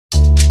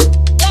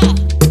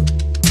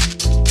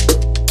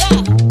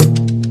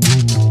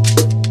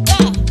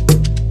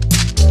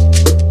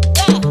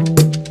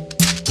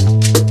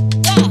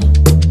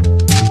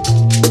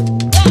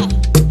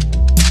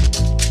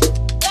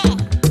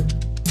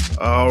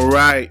All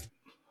right.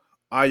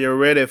 Are you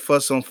ready for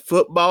some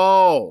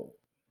football?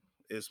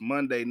 It's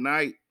Monday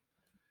night,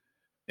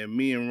 and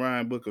me and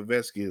Ryan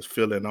Bukovetsky is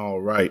feeling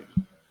all right.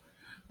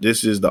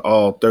 This is the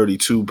All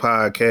 32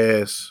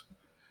 podcast.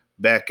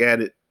 Back at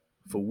it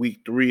for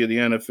week 3 of the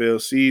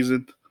NFL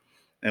season,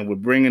 and we're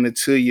bringing it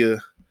to you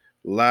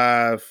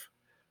live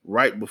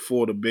right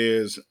before the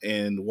Bears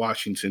and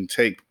Washington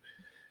take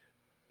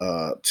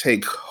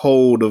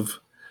hold of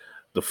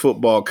the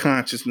football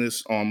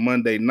consciousness on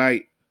Monday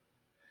night.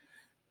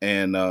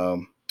 And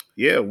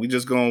yeah, we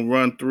just gonna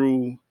run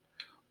through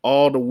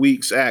all the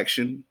week's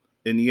action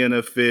in the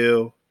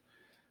NFL.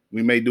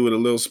 We may do it a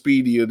little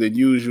speedier than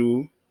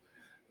usual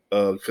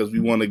because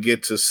we want to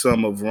get to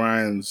some of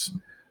Ryan's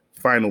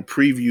final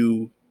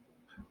preview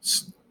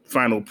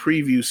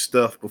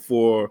stuff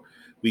before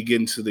we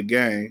get into the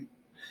game.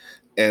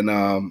 And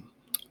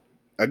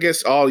I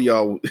guess all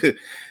y'all,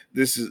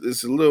 this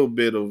is a little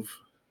bit of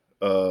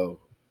uh,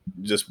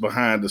 just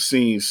behind the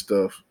scenes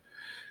stuff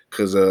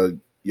because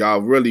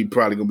y'all really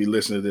probably gonna be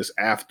listening to this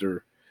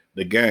after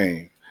the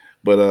game.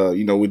 But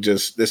we're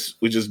just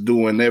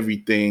doing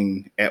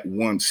everything at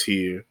once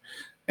here,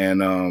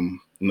 and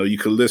you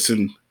can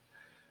listen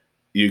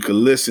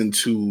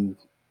to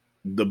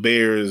the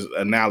Bears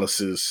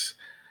analysis.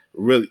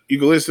 Really, you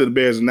can listen to the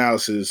Bears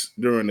analysis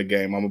during the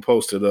game. I'm gonna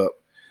post it up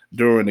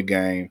during the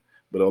game,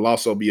 but it'll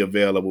also be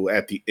available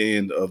at the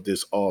end of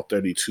this All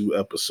 32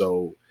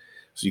 episode,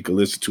 so you can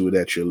listen to it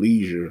at your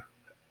leisure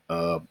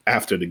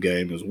after the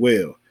game as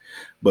well.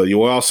 But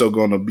you're also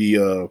going to be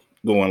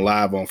going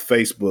live on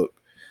Facebook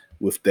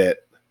with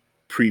that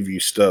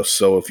preview stuff.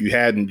 So if you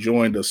hadn't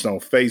joined us on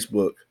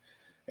Facebook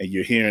and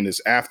you're hearing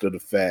this after the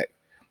fact,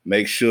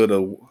 make sure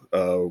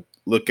to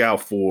look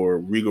out for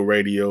Regal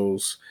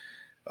Radio's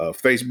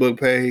Facebook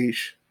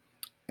page.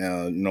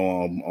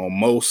 On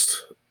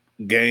most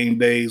game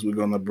days, we're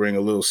going to bring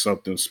a little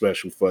something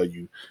special for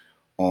you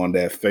on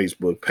that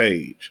Facebook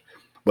page.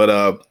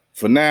 But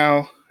for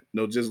now,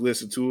 just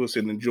listen to us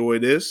and enjoy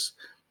this.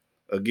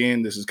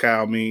 Again, this is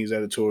Kyle Means,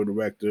 editorial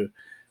director.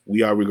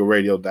 We are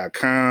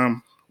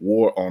RegalRadio.com,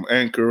 War on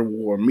Anchor,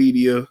 War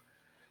Media,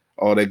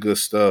 all that good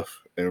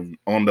stuff. And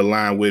on the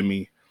line with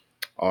me,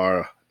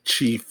 our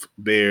chief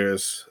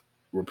Bears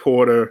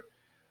reporter,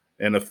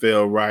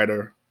 NFL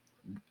writer,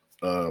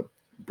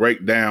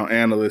 breakdown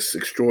analyst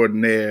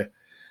extraordinaire,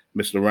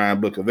 Mr.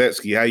 Ryan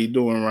Bukovetsky. How you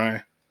doing,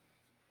 Ryan?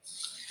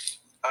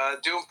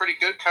 Doing pretty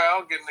good,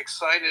 Kyle. Getting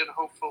excited.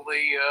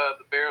 Hopefully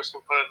the Bears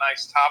can put a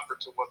nice topper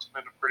to what's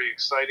been a pretty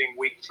exciting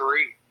week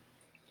 3.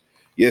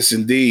 Yes,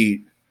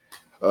 indeed.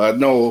 I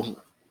know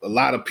a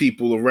lot of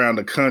people around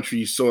the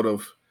country sort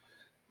of,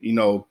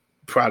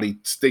 probably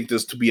think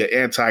this to be an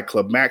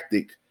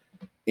anticlimactic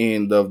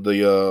end of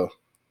the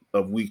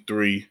of week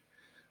 3.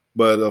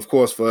 But of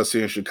course, for us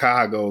here in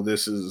Chicago,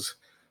 this is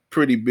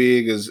pretty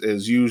big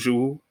as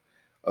usual.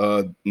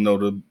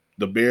 The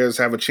Bears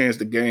have a chance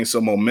to gain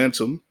some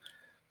momentum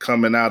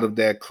coming out of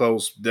that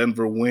close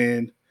Denver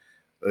win.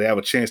 They have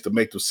a chance to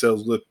make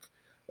themselves look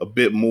a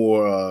bit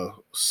more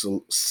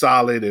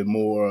solid and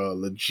more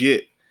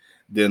legit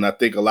than I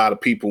think a lot of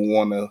people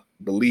want to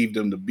believe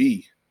them to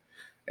be.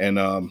 And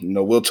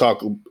we'll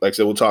talk, like I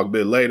said, we'll talk a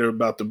bit later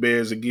about the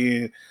Bears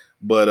again.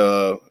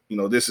 But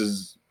this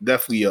is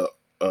definitely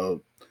a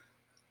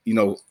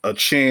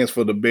chance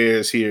for the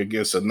Bears here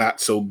against a not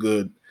so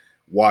good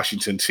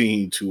Washington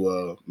team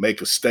to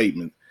make a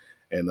statement.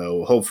 And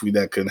hopefully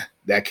that can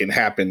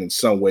happen in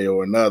some way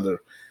or another.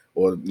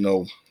 Or,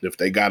 if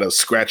they got to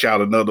scratch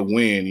out another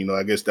win,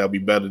 I guess that'll be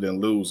better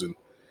than losing.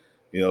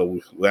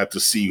 We'll have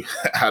to see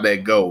how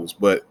that goes.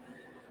 But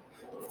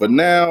for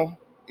now,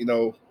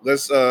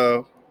 let's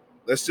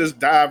just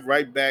dive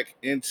right back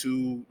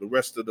into the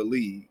rest of the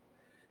league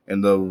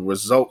and the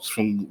results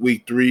from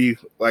week 3.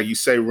 Like you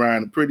say,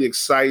 Ryan, a pretty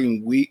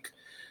exciting week.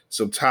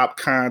 Some top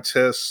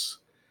contests,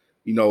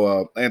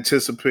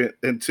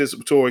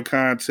 anticipatory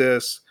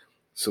contests.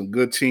 Some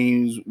good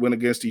teams went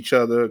against each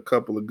other. A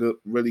couple of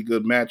really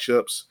good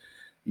matchups.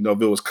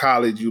 If it was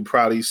college, you'd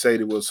probably say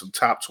there was some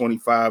top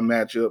 25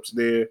 matchups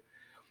there.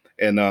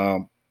 And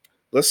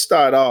let's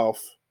start off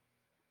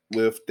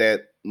with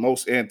that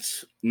most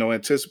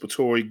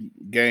anticipatory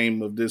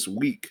game of this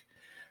week,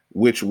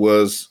 which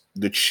was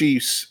the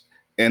Chiefs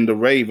and the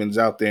Ravens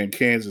out there in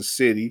Kansas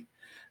City.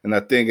 And I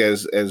think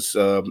as if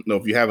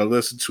you haven't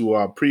listened to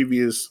our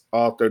previous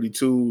All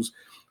 32s,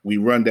 we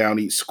run down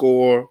each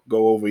score,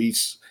 go over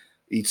each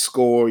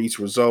score, each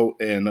result,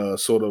 and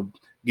sort of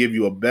give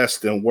you a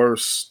best and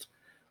worst,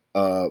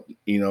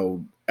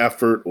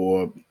 effort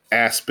or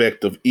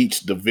aspect of each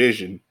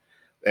division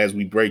as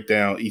we break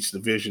down each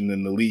division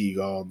in the league,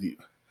 all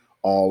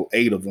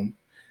 8 of them.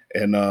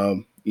 And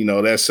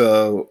that's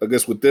I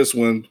guess with this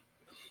one,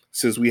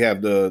 since we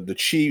have the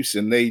Chiefs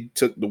and they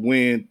took the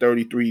win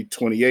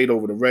 33-28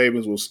 over the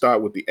Ravens, we'll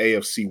start with the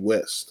AFC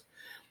West.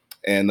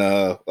 And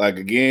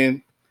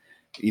again,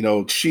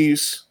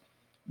 Chiefs,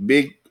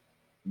 big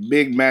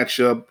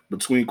matchup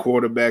between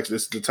quarterbacks.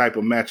 This is the type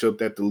of matchup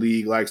that the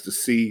league likes to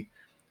see.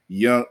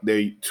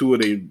 They 2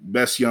 of the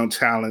best young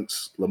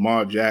talents,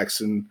 Lamar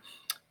Jackson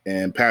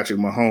and Patrick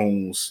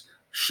Mahomes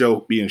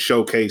being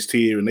showcased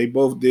here, and they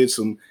both did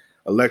some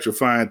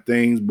electrifying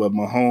things. But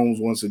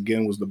Mahomes once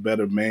again was the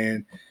better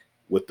man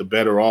with the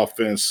better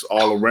offense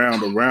all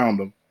around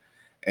them,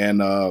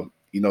 and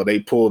they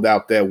pulled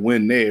out that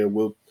win there.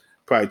 We'll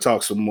probably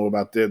talk some more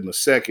about that in a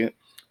second.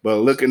 But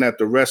looking at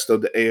the rest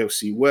of the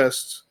AFC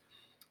West,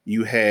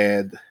 you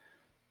had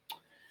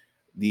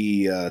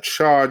the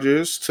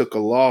Chargers took a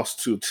loss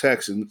to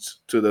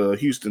the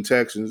Houston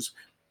Texans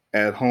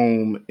at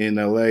home in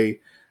LA,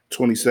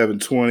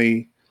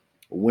 27-20,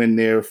 win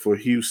there for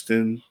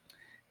Houston.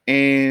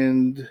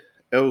 And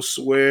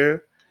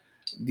elsewhere,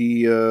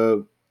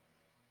 the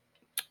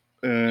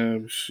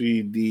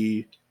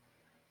the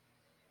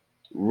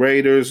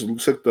Raiders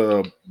took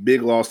the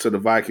big loss to the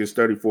Vikings,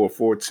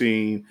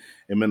 34-14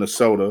 in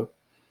Minnesota.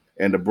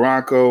 And the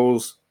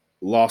Broncos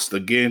lost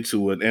again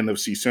to an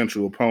NFC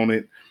Central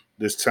opponent.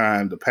 This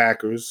time the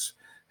Packers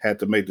had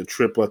to make the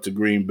trip up to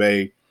Green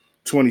Bay.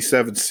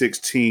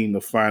 27-16,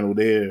 the final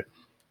there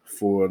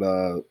for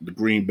the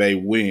Green Bay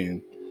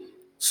win.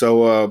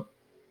 So,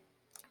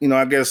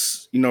 I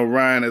guess,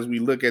 Ryan, as we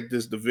look at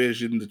this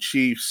division, the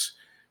Chiefs,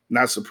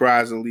 not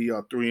surprisingly,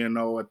 are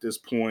 3-0 at this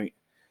point.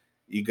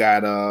 You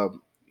got,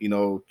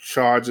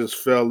 Chargers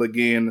fell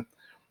again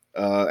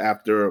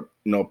after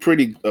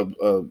pretty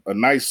a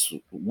nice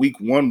week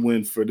one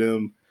win for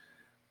them.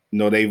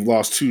 They've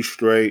lost 2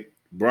 straight.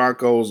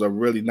 Broncos are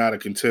really not a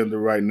contender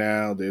right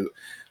now. They're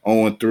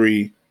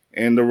 0-3,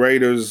 and the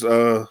Raiders,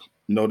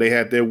 they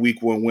had their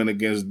week one win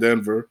against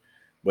Denver,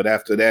 but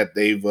after that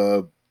they've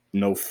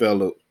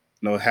fell.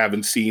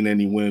 Haven't seen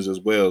any wins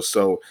as well.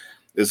 So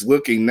it's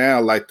looking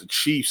now like the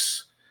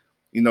Chiefs,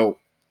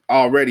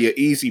 already an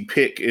easy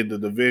pick in the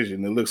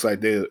division. It looks like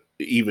they're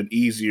even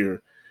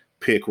easier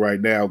pick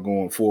right now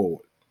going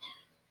forward.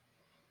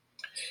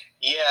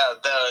 Yeah,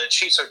 the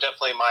Chiefs are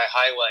definitely my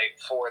highlight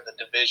for the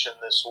division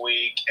this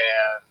week,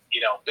 and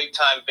big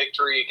time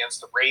victory against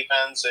the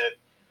Ravens.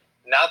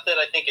 Not that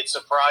I think it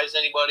surprised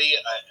anybody.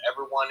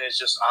 Everyone is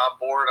just on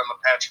board on the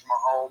Patrick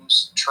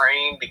Mahomes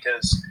train,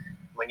 because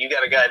when you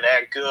got a guy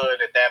that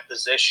good at that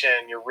position,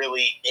 you're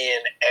really in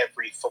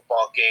every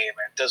football game,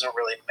 and it doesn't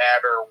really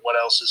matter what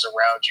else is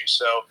around you.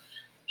 So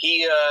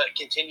he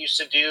continues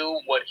to do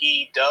what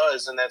he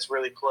does, and that's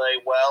really play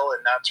well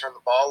and not turn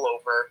the ball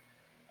over.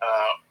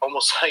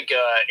 Almost like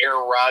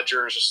Aaron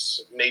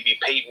Rodgers, maybe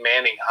Peyton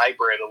Manning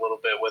hybrid a little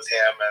bit with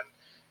him,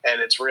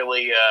 and it's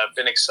really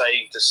been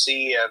exciting to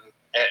see,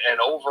 and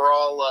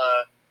overall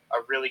a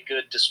really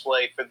good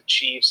display for the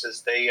Chiefs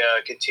as they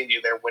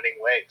continue their winning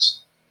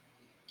ways.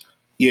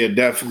 Yeah,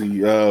 definitely.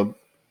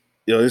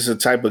 This is a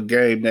type of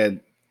game that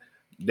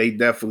they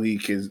definitely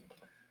can,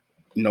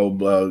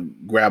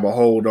 grab a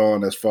hold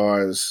on as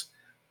far as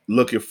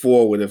looking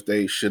forward if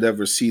they should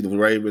ever see the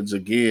Ravens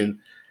again,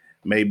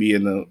 maybe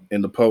in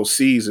the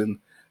postseason.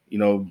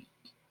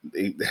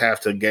 They have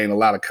to gain a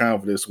lot of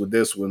confidence with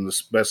this one,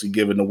 especially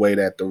given the way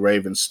that the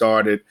Ravens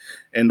started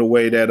and the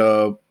way that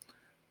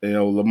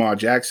Lamar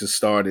Jackson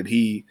started.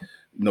 He,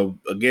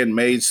 again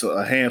made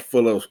a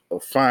handful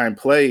of fine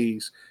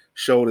plays,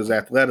 showed his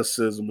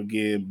athleticism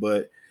again,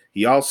 but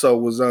he also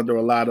was under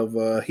a lot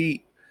of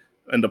heat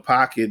in the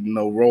pocket,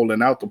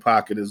 rolling out the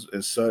pocket as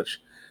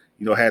such.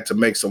 Had to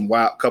make some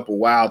couple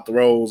wild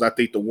throws. I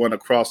think the one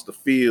across the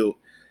field,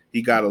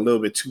 he got a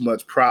little bit too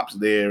much props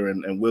there,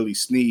 and Willie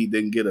Snead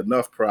didn't get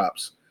enough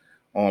props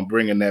on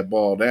bringing that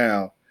ball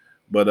down.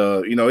 But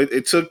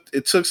it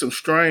took some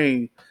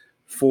strain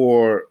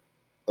for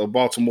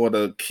Baltimore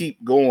to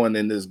keep going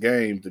in this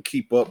game, to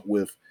keep up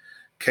with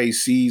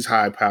KC's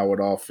high-powered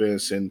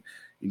offense, and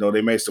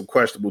they made some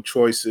questionable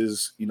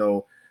choices.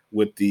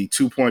 With the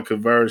 2-point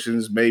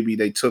conversions, maybe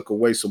they took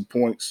away some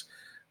points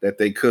that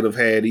they could have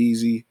had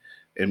easy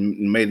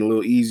and made it a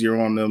little easier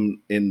on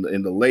them in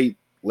the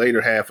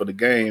later half of the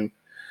game.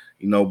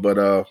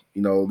 But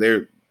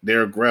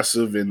they're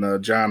aggressive,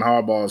 and John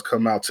Harbaugh has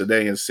come out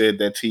today and said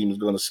that team is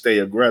going to stay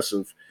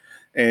aggressive.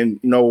 And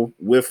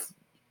with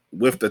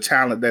the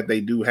talent that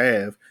they do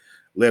have,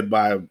 led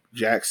by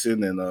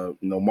Jackson and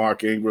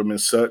Mark Ingram and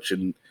such,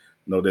 and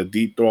the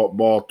deep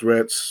ball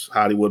threats,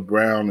 Hollywood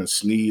Brown and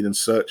Snead and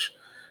such,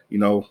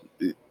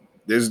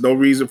 there's no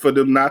reason for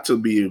them not to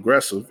be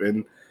aggressive.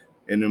 And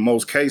in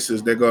most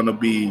cases, they're going to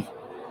be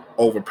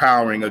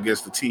overpowering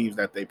against the teams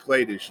that they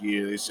play this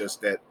year. It's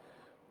just that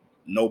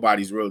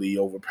nobody's really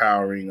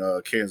overpowering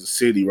Kansas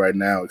City right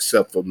now,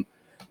 except for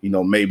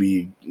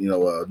maybe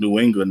New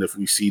England if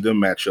we see them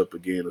match up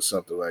again or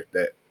something like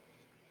that.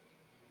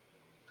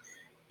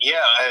 Yeah,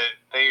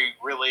 they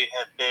really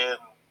have been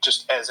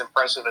just as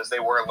impressive as they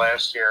were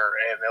last year,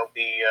 and they'll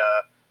be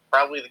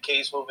probably the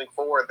case moving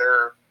forward.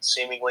 They're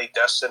seemingly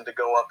destined to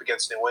go up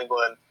against New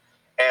England,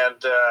 and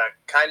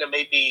kind of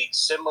maybe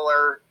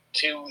similar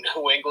to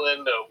New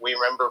England. We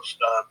remember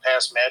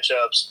past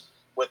matchups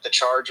with the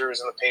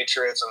Chargers and the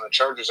Patriots, and the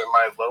Chargers are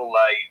my low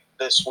light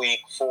this week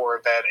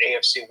for that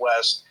AFC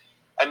West.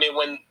 I mean,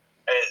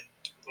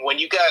 when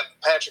you got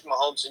Patrick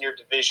Mahomes in your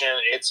division,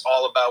 it's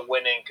all about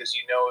winning, because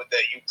you know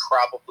that you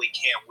probably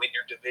can't win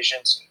your division.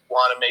 So you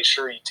want to make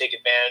sure you take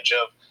advantage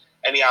of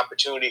any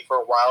opportunity for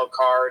a wild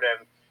card.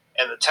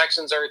 And the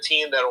Texans are a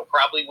team that will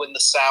probably win the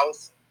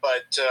South,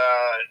 but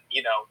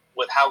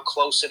with how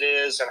close it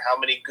is and how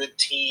many good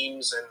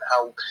teams and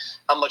how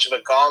much of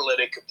a gauntlet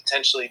it could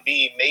potentially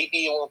be,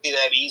 maybe it won't be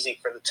that easy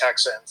for the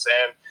Texans,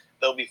 and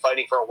they'll be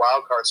fighting for a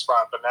wild card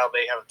spot. But now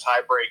they have a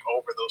tiebreak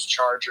over those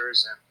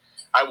Chargers, and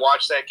I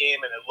watched that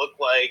game, and it looked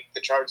like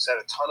the Chargers had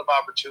a ton of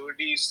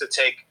opportunities to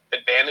take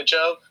advantage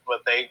of,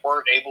 but they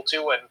weren't able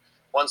to. And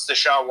once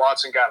Deshaun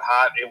Watson got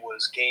hot, it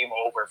was game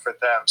over for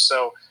them.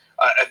 So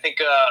I think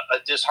a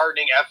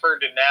disheartening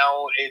effort, and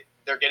now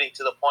they're getting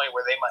to the point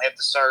where they might have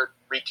to start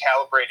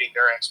recalibrating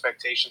their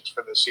expectations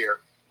for this year.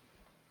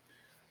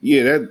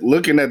 Yeah,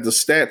 looking at the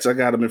stats, I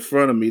got them in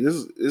front of me.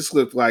 This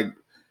looked like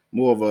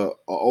more of a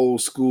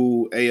old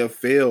school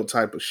AFL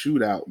type of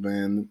shootout,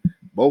 man.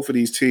 Both of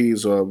these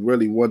teams are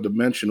really one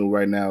dimensional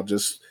right now,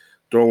 just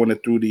throwing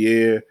it through the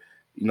air.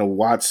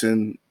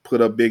 Watson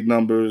put up big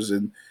numbers,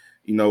 and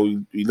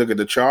you look at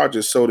the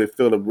Chargers, so did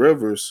Phillip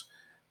Rivers.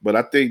 But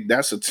I think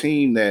that's a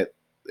team that,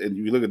 and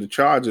you look at the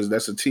Chargers,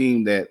 that's a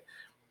team that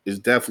is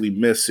definitely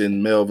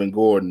missing Melvin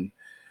Gordon.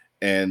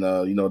 And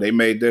they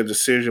made their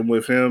decision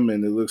with him,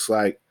 and it looks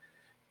like,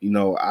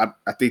 I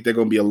think they're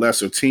going to be a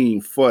lesser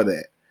team for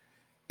that.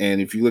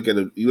 And if you look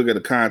at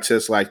a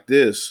contest like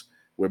this,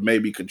 where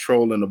maybe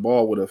controlling the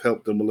ball would have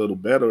helped them a little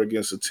better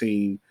against a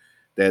team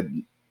that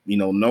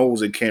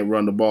knows it can't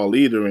run the ball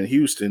either in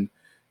Houston,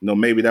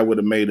 maybe that would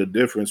have made a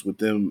difference with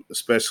them,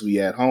 especially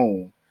at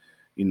home.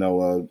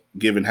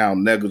 Given how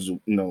negligible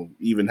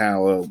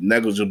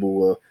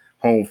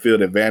home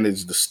field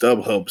advantage the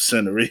StubHub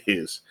Center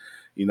is,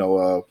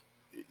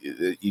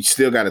 you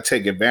still got to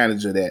take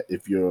advantage of that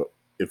if you're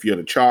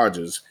the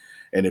Chargers,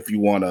 and if you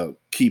want to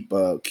keep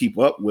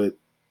up with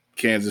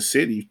Kansas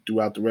City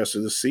throughout the rest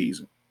of the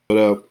season.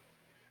 But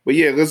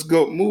yeah, let's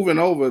go. Moving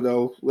over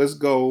though, let's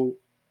go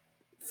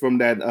from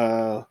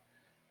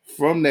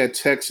that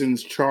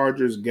Texans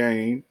Chargers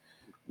game.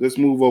 Let's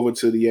move over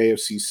to the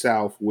AFC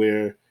South,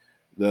 where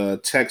the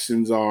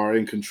Texans are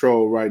in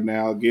control right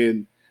now.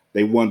 Again,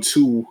 they won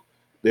two.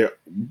 They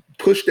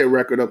pushed their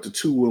record up to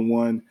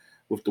 2-1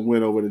 with the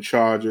win over the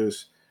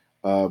Chargers.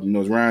 As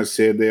Ryan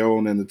said, they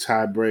own in the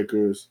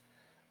tiebreakers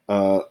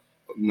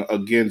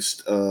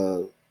against.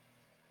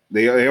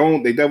 They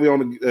definitely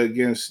own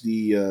against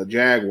the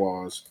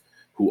Jaguars,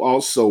 who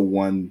also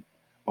won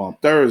on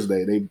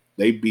Thursday.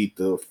 They beat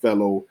the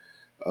fellow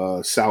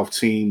South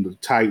team, the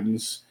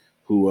Titans,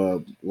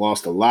 who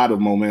lost a lot of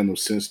momentum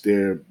since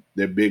their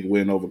big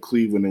win over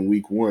Cleveland in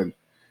Week 1.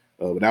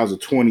 But that was a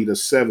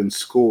 20-7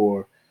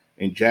 score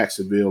in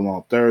Jacksonville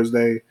on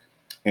Thursday,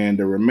 and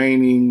the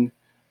remaining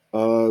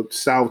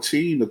South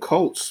team, the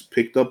Colts,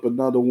 picked up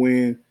another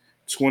win,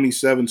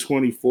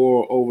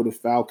 27-24 over the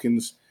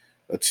Falcons,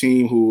 a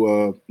team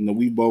who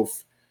we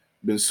both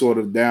been sort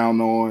of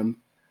down on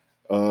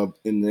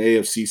in the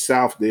AFC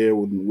South there.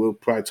 We'll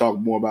probably talk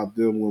more about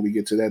them when we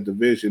get to that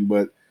division,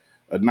 but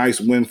a nice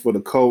win for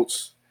the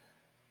Colts,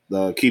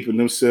 keeping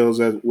themselves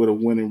with a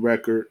winning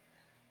record.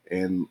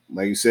 And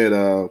like you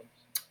said,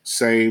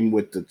 same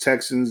with the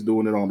Texans,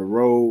 doing it on the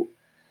road.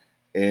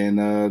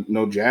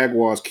 And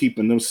Jaguars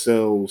keeping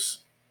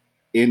themselves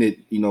in it,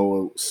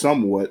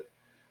 somewhat.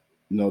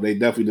 They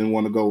definitely didn't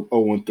want to go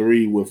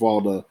 0-3 with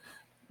all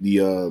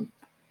the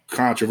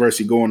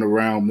controversy going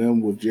around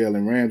them with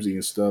Jalen Ramsey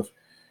and stuff.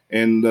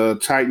 And the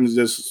Titans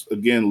just,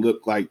 again,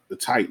 look like the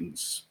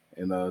Titans,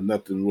 and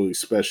nothing really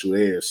special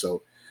there.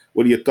 So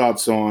what are your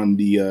thoughts on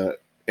the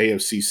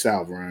AFC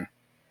South, Ryan?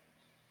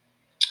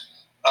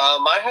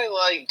 My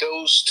highlight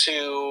goes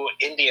to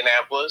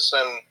Indianapolis,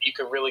 and you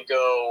could really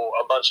go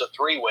a bunch of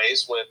three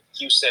ways, with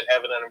Houston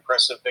having an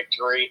impressive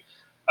victory.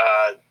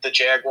 The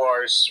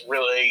Jaguars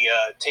really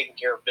taking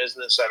care of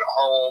business at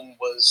home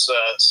was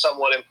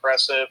somewhat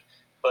impressive.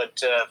 But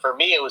for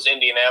me, it was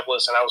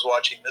Indianapolis, and I was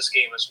watching this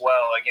game as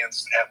well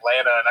against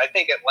Atlanta. And I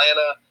think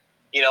Atlanta,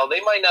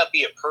 they might not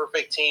be a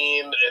perfect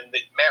team, and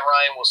Matt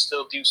Ryan will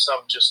still do some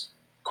just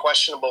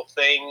questionable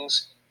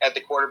things at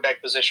the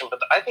quarterback position. But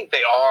I think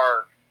they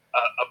are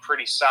a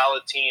pretty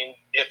solid team,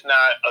 if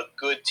not a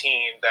good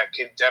team, that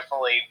can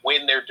definitely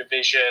win their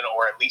division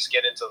or at least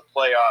get into the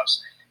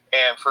playoffs.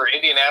 And for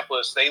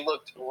Indianapolis, they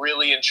looked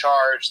really in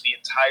charge the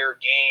entire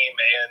game,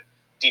 and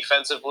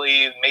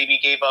defensively maybe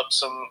gave up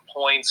some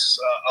points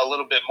a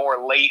little bit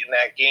more late in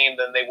that game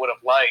than they would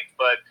have liked.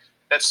 But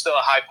that's still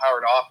a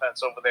high-powered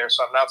offense over there,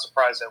 so I'm not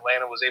surprised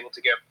Atlanta was able to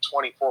get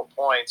 24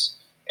 points.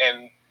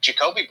 And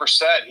Jacoby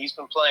Brissett, he's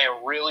been playing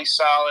really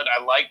solid.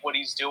 I like what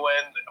he's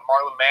doing.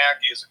 Marlon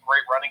Mack is a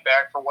great running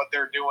back for what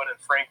they're doing,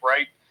 and Frank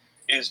Reich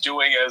is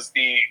doing as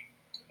the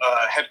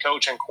head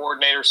coach and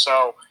coordinator.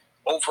 So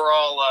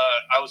overall,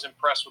 I was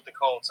impressed with the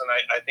Colts, and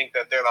I think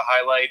that they're the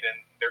highlight, and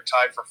they're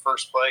tied for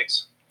first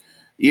place.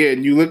 Yeah,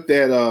 and you looked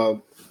at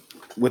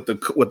with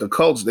the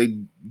Colts, they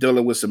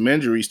dealing with some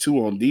injuries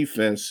too on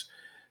defense.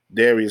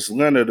 Darius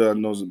Leonard,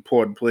 was an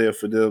important player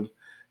for them.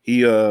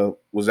 He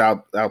was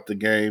out the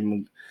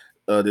game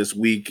this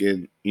week,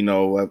 and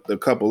a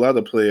couple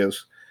other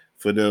players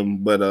for them.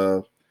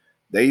 But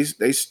they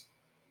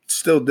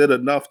still did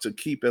enough to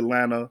keep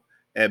Atlanta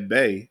at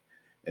bay,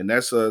 and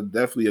that's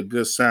definitely a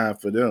good sign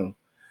for them.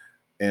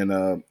 And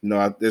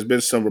there's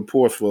been some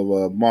reports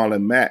for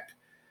Marlon Mack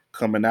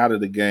coming out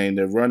of the game.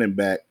 Their running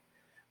back,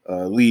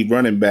 lead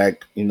running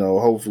back.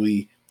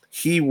 Hopefully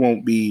he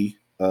won't be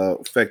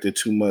affected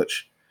too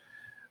much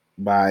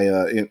by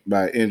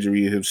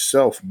injury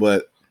himself.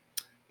 But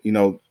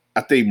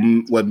I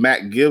think what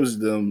Mack gives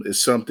them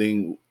is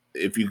something.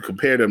 If you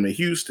compare them to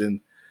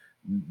Houston,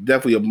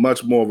 definitely a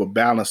much more of a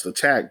balanced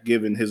attack,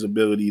 given his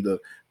ability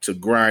to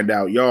grind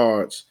out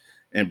yards.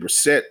 And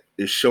Brissett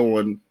is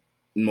showing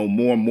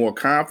more and more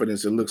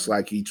confidence. It looks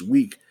like each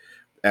week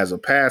as a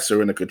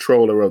passer and a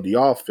controller of the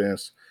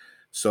offense.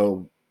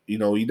 So you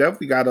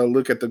definitely got to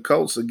look at the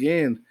Colts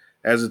again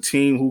as a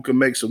team who can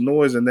make some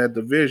noise in that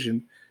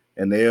division,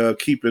 and they are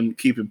keeping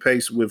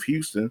pace with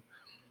Houston,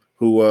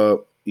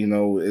 who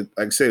like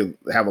I said,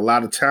 have a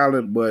lot of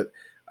talent, but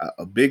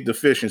a big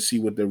deficiency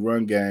with their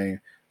run game.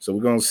 So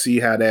we're going to see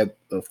how that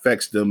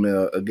affects them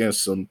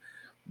against some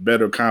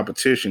better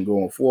competition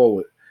going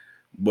forward.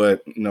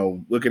 But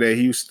looking at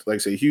Houston, like I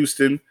say,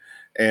 Houston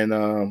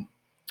and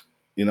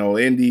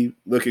Indy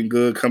looking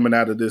good coming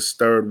out of this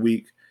third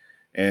week,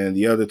 and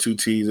the other two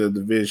teams of the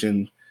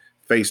division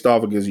faced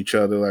off against each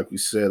other, like we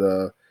said,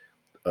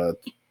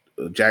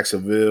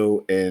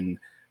 Jacksonville and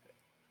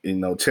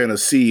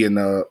Tennessee, and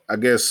I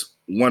guess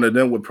one of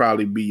them would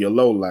probably be your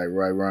low light,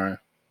 right, Ryan?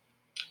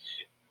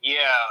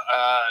 Yeah,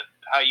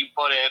 how you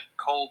put it,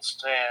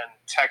 Colts and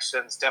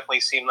Texans definitely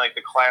seem like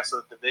the class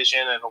of the division,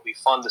 and it'll be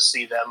fun to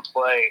see them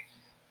play.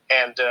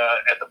 And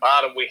at the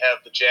bottom, we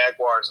have the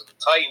Jaguars and the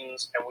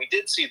Titans, and we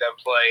did see them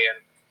play,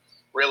 and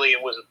really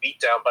it was a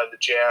beatdown by the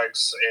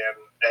Jags,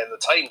 and the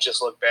Titans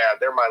just look bad.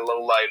 They're my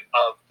low light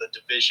of the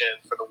division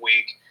for the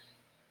week.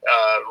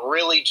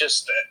 Really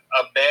just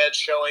a bad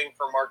showing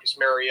for Marcus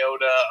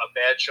Mariota, a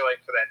bad showing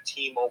for that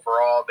team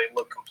overall. They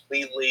look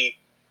completely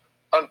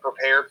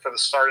unprepared for the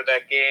start of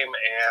that game,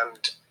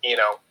 and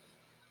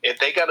if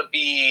they got to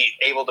be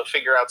able to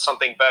figure out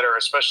something better,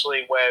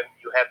 especially when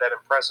you had that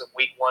impressive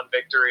week 1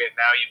 victory, and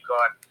now you've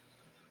got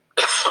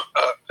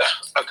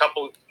a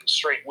couple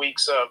straight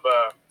weeks of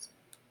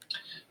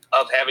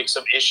having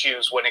some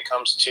issues when it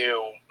comes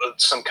to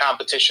some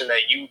competition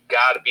that you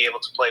got to be able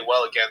to play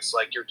well against,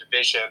 like your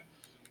division.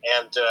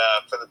 And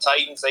for the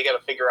Titans, they got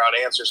to figure out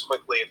answers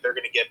quickly if they're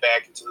going to get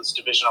back into this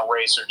divisional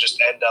race or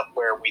just end up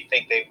where we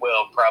think they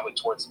will, probably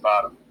towards the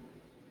bottom.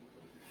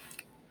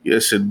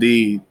 Yes,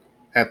 indeed.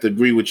 Have to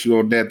agree with you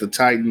on that. The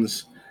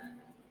Titans,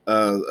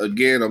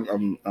 again,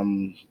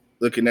 I'm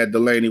looking at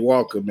Delaney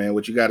Walker, man.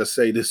 What you got to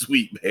say this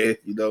week, man?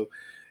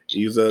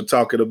 He was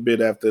talking a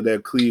bit after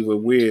that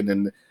Cleveland win,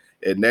 and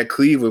that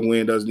Cleveland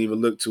win doesn't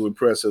even look too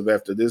impressive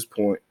after this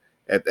point.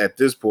 At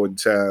this point in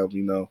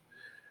time,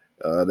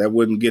 that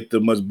wouldn't get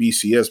them much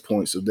BCS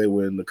points if they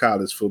were in the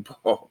college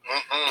football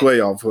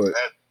playoff hunt.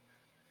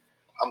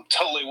 I'm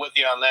totally with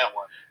you on that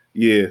one.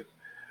 Yeah.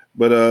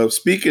 But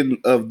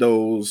speaking of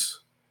those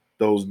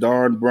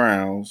darn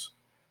Browns,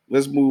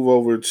 let's move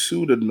over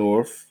to the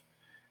North.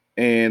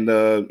 And,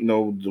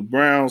 the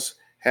Browns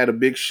had a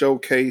big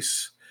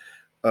showcase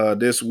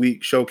this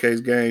week,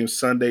 showcase game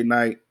Sunday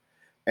night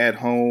at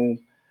home.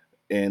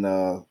 And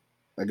I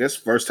guess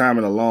first time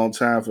in a long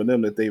time for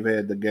them that they've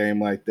had the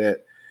game like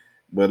that.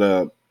 But,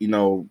 a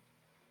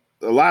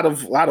lot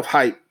of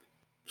hype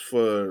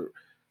for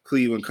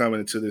Cleveland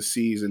coming into this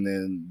season,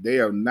 and they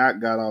have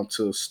not got off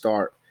to a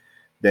start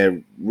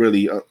that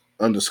really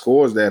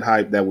underscores that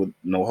hype that would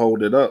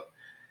hold it up.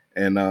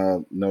 And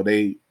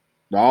the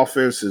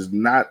offense is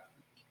not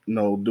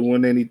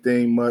doing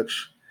anything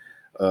much.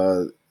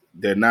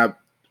 They're not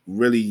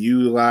really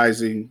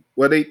utilizing.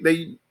 Well,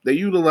 they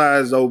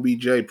utilize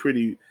OBJ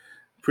pretty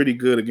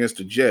good against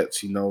the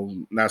Jets.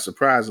 Not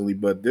surprisingly,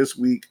 but this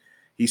week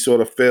he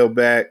sort of fell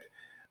back.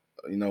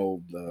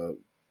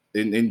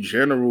 In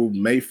general,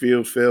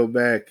 Mayfield fell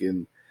back,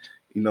 and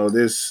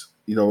this.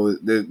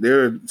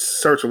 They're in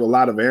search of a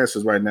lot of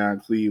answers right now in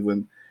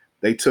Cleveland.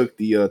 They took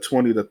the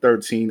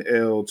 20-13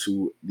 L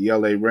to the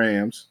LA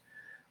Rams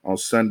on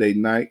Sunday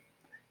night.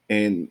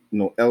 And,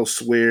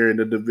 elsewhere in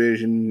the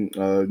division,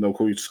 of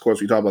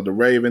course, we talk about the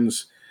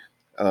Ravens,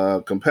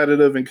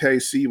 competitive in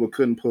KC, but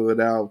couldn't pull it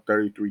out,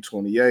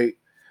 33-28.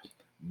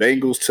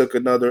 Bengals took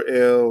another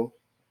L.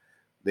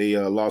 They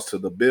lost to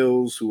the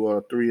Bills, who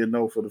are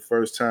 3-0 for the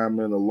first time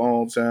in a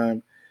long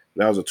time.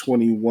 That was a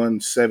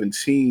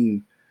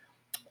 21-17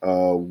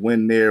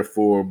 win there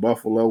for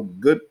Buffalo.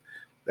 Good.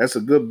 That's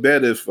a good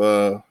bet if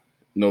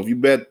if you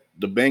bet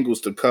the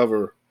Bengals to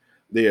cover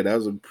there. That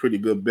was a pretty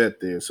good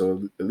bet there.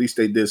 So at least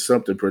they did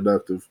something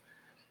productive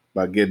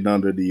by getting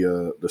under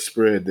the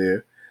spread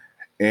there.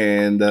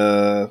 And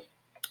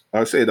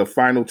I'd say the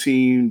final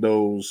team,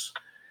 those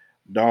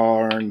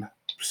darn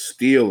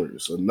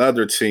Steelers,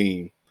 another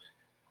team,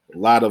 a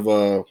lot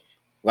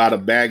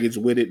of baggage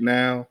with it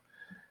now,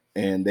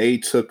 and they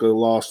took a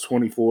loss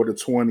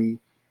 24-20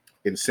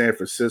 in San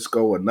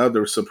Francisco,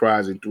 another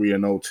surprising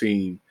 3-0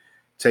 team,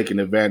 taking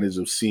advantage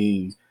of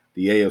seeing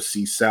the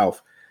AFC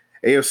South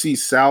AFC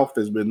South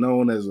has been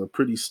known as a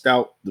pretty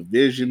stout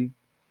division.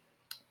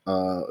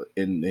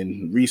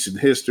 In recent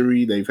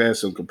history, they've had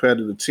some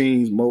competitive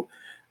teams.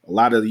 A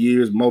lot of the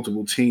years,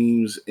 multiple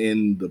teams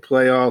in the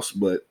playoffs.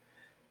 But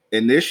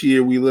in this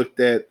year, we looked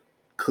at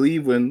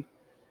Cleveland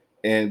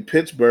and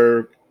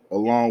Pittsburgh,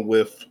 along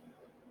with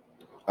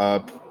uh,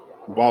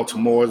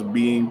 Baltimore's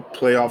being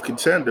playoff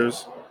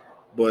contenders.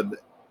 But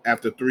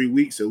after 3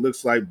 weeks, it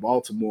looks like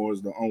Baltimore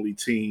is the only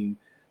team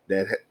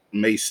that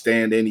may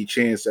stand any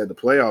chance at the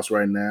playoffs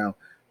right now.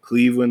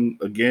 Cleveland,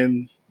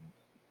 again,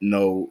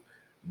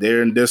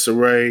 they're in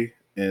disarray,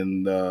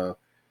 and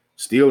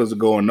Steelers are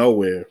going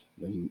nowhere.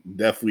 And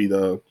definitely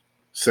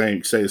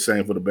say the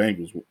same for the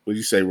Bengals. What do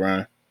you say,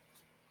 Ryan?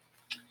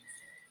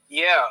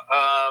 Yeah,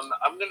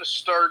 I'm going to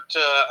start,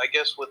 I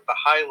guess, with the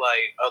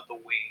highlight of the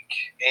week.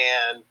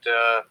 And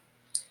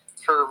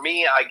for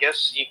me, I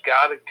guess you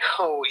got to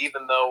go,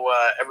 even though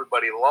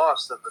everybody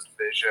lost in the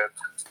division.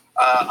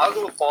 I'll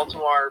go with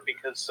Baltimore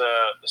because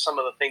some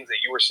of the things that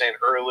you were saying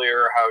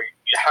earlier,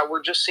 how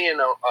we're just seeing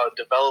a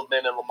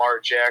development in Lamar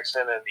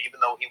Jackson, and even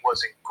though he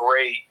wasn't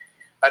great,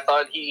 I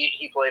thought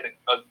he played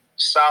a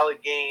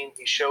solid game.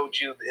 He showed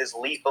you his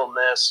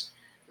lethalness.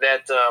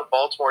 That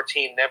Baltimore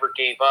team never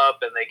gave up,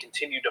 and they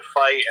continued to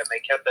fight, and they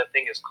kept that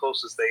thing as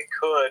close as they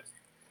could.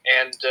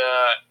 And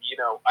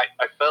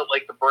I felt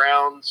like the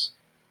Browns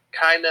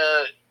kind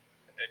of,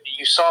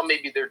 you saw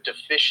maybe their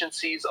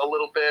deficiencies a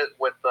little bit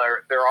with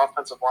their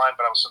offensive line,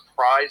 but I was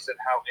surprised at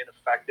how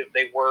ineffective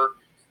they were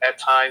at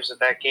times at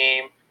that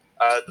game.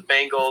 The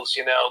Bengals,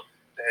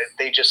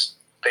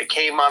 they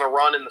came on a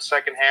run in the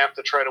second half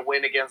to try to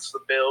win against the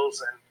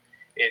Bills,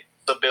 and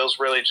the Bills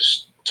really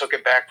just took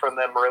it back from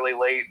them really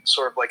late,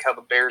 sort of like how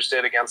the Bears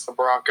did against the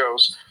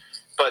Broncos.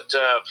 But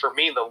for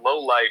me, the low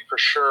light for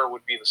sure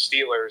would be the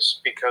Steelers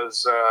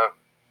because,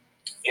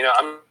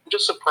 I'm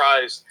just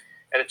surprised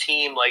at a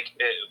team like,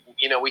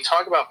 we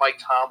talk about Mike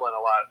Tomlin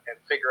a lot and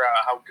figure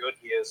out how good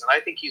he is. And I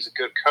think he's a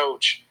good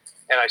coach,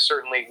 and I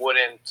certainly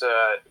wouldn't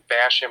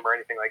bash him or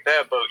anything like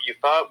that. But you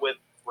thought with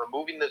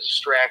removing the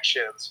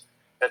distractions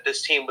that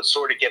this team would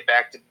sort of get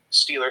back to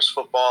Steelers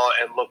football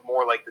and look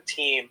more like the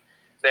team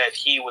that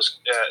he was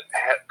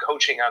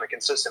coaching on a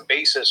consistent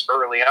basis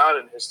early on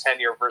in his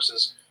tenure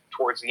versus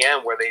towards the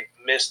end where they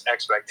missed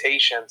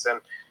expectations. And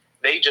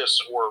they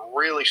just were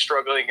really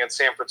struggling against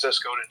San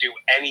Francisco to do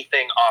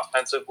anything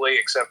offensively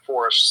except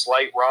for a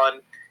slight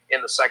run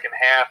in the second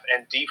half.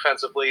 And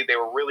defensively, they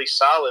were really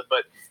solid,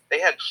 but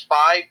they had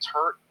 5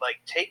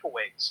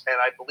 takeaways, and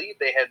I believe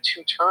they had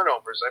 2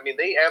 turnovers. I mean,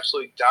 they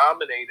absolutely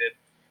dominated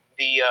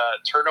the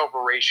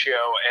turnover ratio,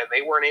 and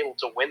they weren't able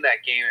to win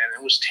that game,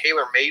 and it was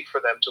tailor-made for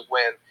them to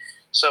win.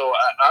 So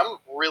I'm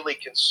really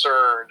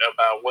concerned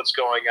about what's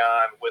going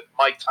on with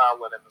Mike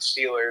Tomlin and the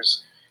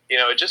Steelers.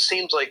 It just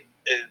seems like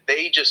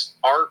they just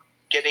aren't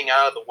getting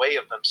out of the way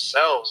of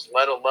themselves,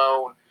 let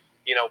alone,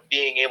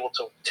 being able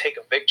to take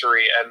a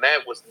victory, and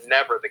that was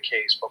never the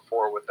case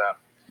before with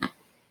them.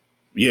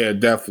 Yeah,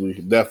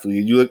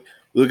 definitely. You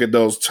look at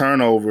those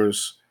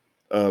turnovers.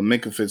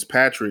 Minkah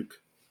Fitzpatrick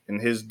in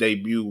his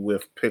debut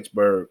with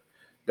Pittsburgh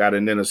got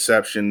an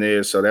interception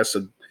there, so that's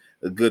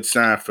a good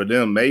sign for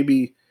them.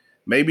 Maybe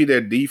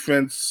their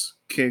defense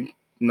can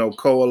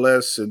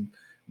coalesce and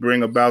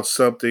bring about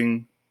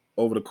something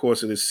over the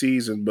course of the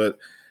season, but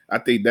I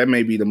think that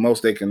may be the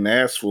most they can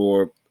ask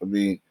for. I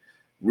mean,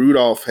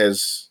 Rudolph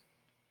has,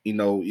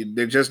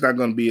 they're just not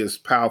going to be as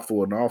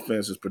powerful in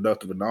offense, as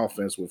productive in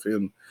offense with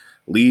him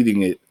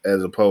leading it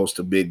as opposed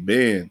to Big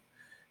Ben.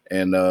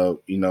 And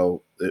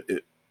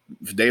if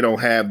they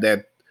don't have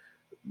that,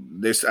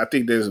 I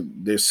think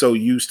they're so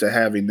used to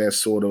having that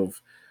sort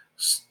of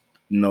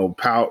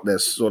power, that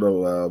sort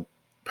of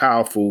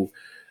powerful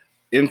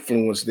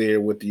influence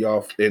there with the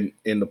off in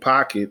the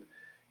pocket.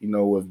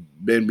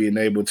 With Ben being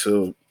able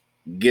to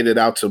get it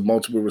out to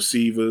multiple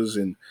receivers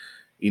and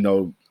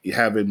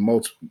having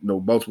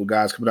multiple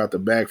guys coming out the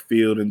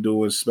backfield and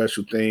doing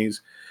special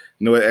things.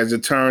 As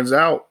it turns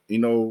out,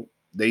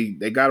 they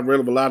got rid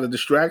of a lot of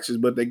distractions,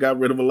 but they got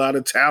rid of a lot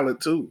of talent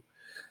too.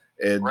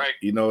 And right.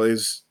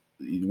 Is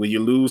when you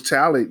lose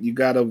talent, you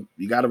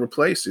gotta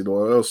replace it,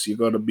 or else you're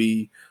gonna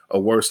be a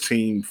worse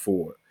team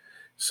for it.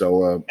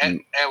 So,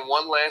 and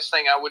one last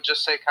thing I would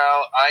just say,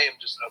 Kyle, I am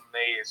just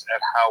amazed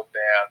at how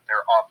bad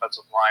their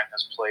offensive line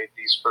has played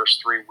these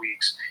first 3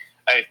 weeks.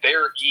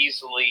 They're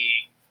easily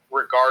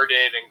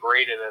regarded and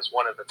graded as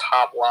one of the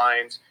top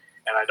lines,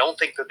 and I don't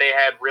think that they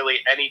had really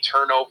any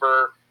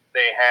turnover.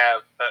 They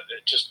have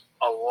just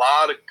a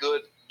lot of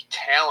good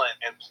talent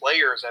and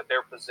players at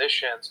their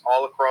positions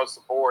all across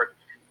the board,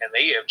 and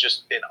they have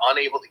just been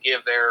unable to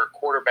give their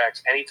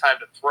quarterbacks any time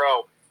to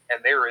throw,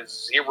 and there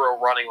is 0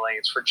 running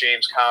lanes for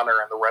James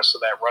Conner and the rest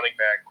of that running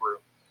back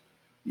group.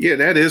 Yeah,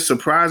 that is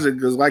surprising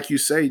because, like you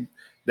say,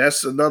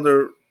 that's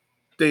another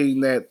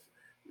thing that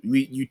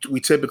we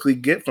typically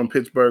get from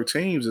Pittsburgh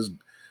teams is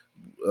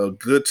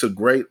good to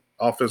great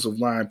offensive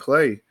line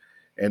play,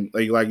 and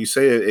like you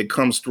say, it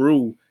comes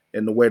through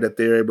in the way that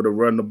they're able to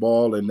run the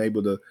ball and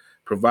able to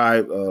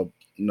provide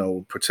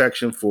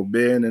protection for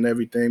Ben and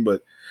everything.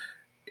 But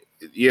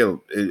yeah,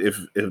 if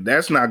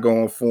that's not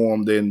going for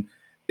him, then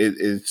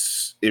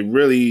it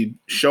really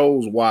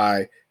shows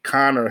why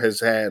Connor has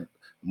had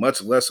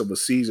much less of a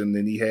season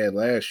than he had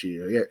last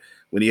year. Yeah,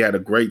 when he had a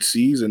great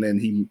season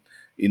and he,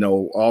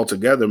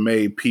 altogether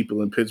made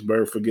people in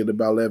Pittsburgh forget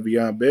about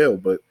Le'Veon Bell,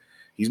 but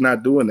he's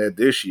not doing that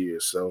this year.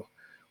 So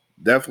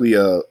definitely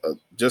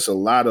just a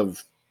lot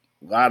of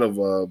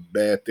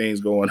bad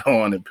things going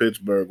on in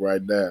Pittsburgh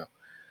right now.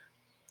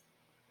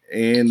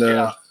 And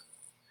Yeah.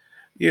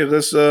 yeah,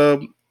 let's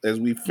as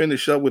we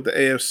finish up with the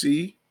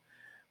AFC,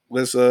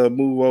 let's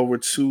move over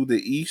to the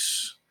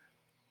East.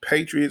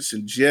 Patriots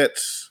and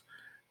Jets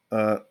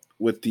uh,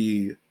 with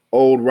the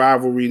old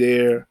rivalry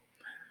there.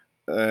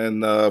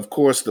 And of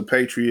course, the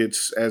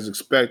Patriots, as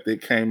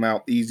expected, came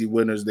out easy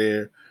winners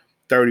there,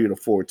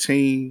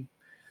 30-14.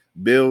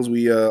 Bills,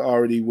 we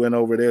already went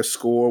over their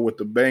score with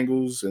the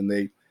Bengals, and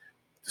they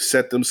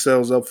set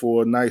themselves up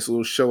for a nice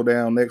little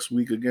showdown next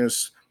week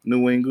against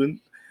New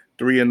England.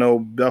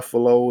 3-0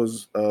 Buffalo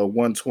is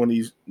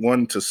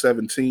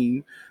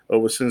 121-17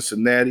 over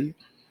Cincinnati.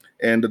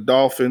 And the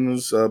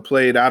Dolphins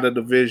played out of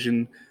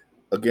division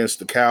against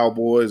the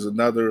Cowboys,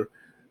 another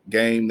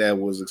game that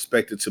was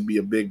expected to be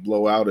a big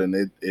blowout,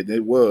 and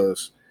it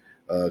was.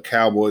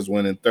 Cowboys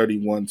winning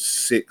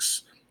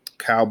 31-6.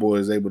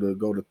 Cowboys able to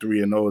go to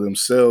 3-0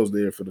 themselves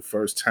there for the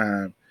first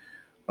time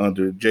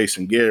under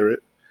Jason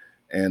Garrett.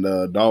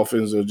 And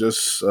Dolphins are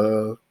just,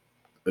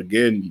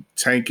 again,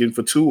 tanking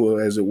for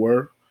Tua, as it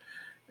were.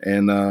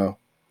 And, as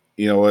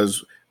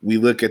we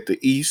look at the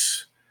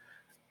East,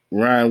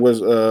 Ryan,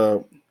 what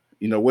are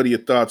your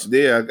thoughts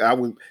there?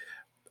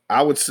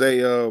 I would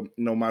say,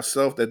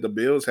 myself, that the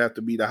Bills have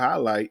to be the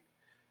highlight.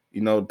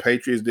 The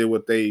Patriots did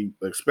what they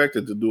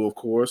expected to do, of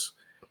course,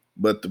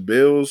 but the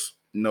Bills,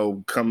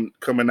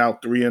 coming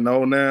out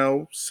 3-0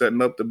 now,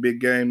 setting up the big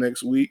game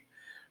next week.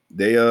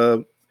 They,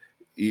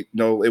 it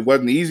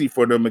wasn't easy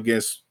for them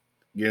against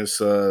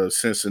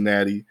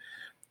Cincinnati,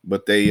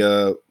 but they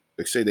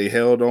say they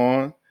held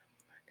on,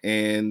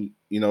 and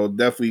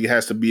definitely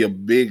has to be a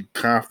big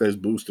confidence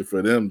booster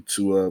for them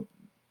to,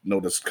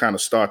 this kind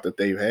of start that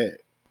they've had.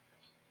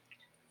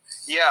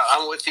 Yeah,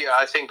 I'm with you.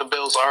 I think the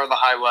Bills are the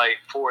highlight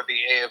for the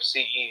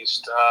AFC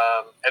East,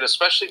 and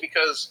especially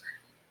because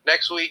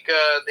next week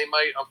they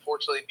might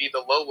unfortunately be the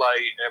low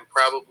light, and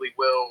probably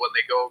will when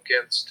they go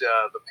against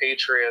the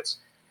Patriots.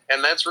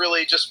 And that's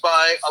really just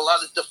by a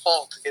lot of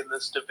default in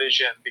this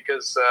division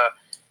because,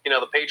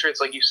 the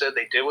Patriots, like you said,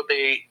 they did what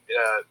they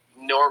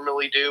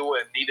normally do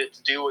and needed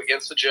to do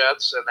against the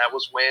Jets, and that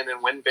was win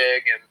and win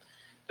big. And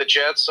the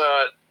Jets,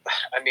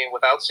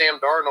 without Sam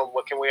Darnold,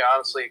 what can we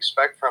honestly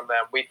expect from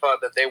them? We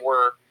thought that they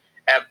were,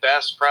 at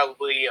best,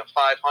 probably a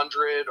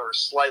 500 or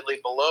slightly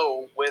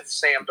below with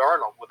Sam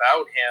Darnold.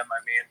 Without him,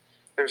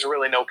 there's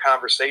really no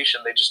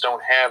conversation. They just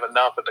don't have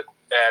enough at the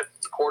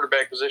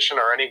quarterback position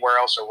or anywhere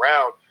else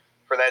around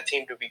for that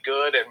team to be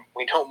good. And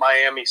we know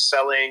Miami's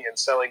selling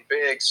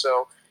big,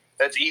 so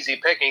that's easy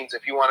pickings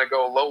if you want to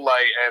go low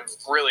light. And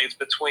really, it's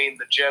between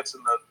the Jets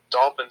and the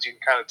Dolphins. You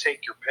can kind of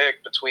take your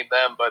pick between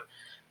them. But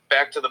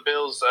back to the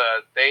Bills,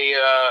 they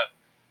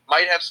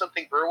might have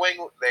something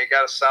brewing. They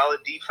got a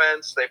solid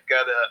defense. They've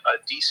got a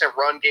decent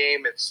run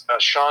game. It's a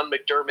Sean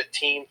McDermott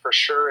team for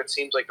sure. It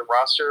seems like the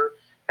roster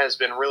has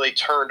been really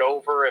turned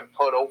over and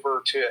put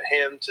over to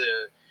him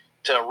to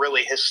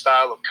really his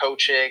style of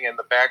coaching and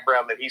the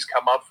background that he's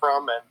come up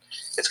from. And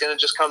it's going to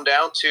just come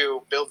down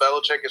to Bill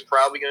Belichick is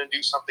probably going to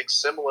do something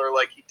similar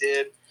like he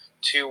did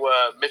to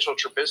Mitchell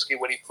Trubisky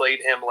when he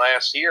played him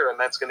last year, and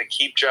that's going to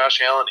keep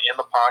Josh Allen in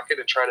the pocket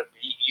and try to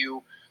beat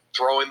you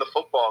throwing the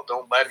football.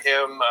 Don't let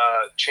him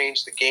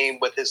change the game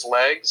with his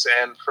legs.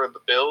 And for the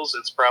Bills,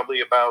 it's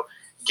probably about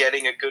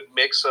getting a good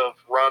mix of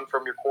run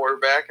from your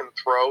quarterback and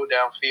throw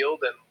downfield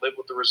and live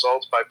with the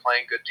results by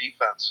playing good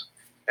defense.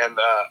 And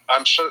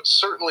I'm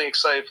certainly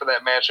excited for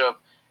that matchup,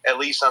 at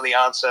least on the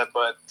onset,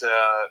 but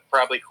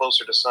probably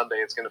closer to Sunday,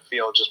 it's going to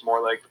feel just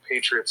more like the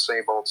Patriots,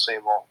 same old,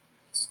 same old.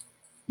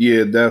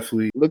 Yeah,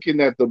 definitely. Looking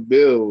at the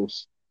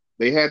Bills,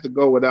 they had to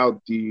go without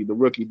the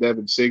rookie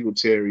Devin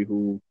Singletary,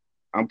 who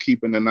I'm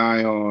keeping an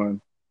eye on,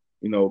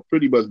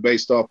 pretty much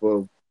based off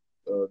of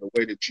the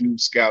way that you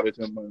scouted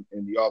him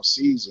in the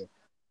offseason.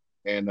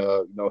 And,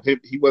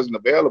 he wasn't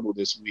available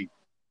this week.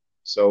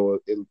 So,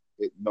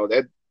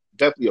 that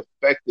definitely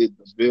affected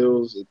the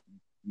Bills.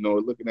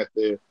 Looking at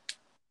their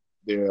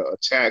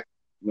attack,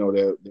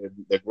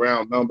 their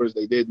ground numbers,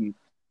 they didn't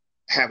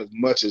have as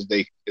much as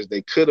they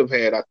could have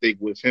had, I think,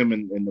 with him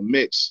in the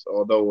mix.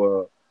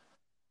 Although,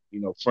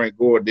 Frank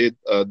Gore did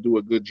do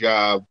a good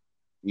job,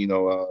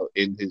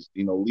 in his,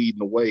 leading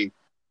the way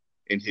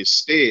in his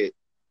stead.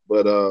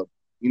 But,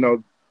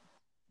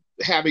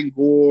 having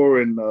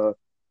Gore and,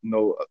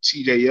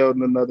 TJ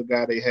Yeldon, another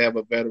guy they have,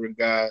 a veteran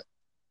guy,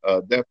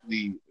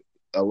 definitely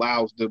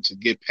allows them to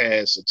get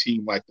past a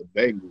team like the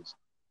Bengals.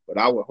 But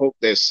I would hope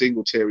that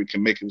Singletary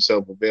can make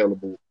himself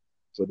available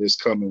for this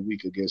coming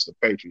week against the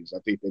Patriots. I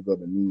think they're going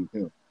to need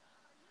him.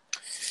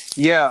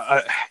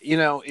 Yeah,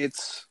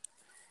 it's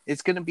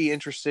going to be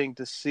interesting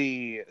to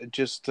see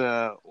just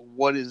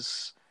what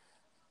is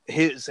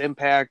his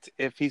impact,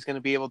 if he's going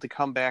to be able to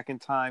come back in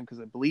time, because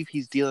I believe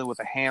he's dealing with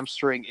a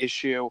hamstring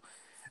issue.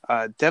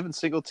 Devin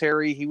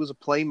Singletary, he was a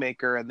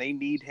playmaker, and they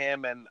need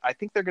him. And I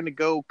think they're going to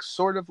go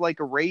sort of like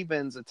a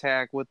Ravens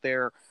attack with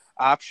their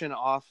option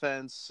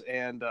offense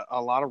and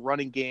a lot of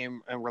running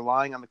game and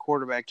relying on the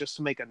quarterback just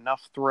to make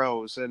enough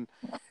throws. And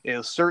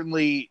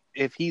certainly,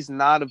 if he's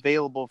not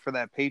available for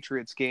that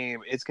Patriots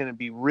game, it's going to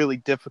be really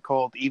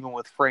difficult, even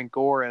with Frank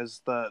Gore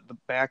as the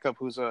backup,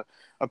 who's a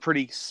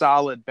pretty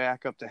solid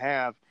backup to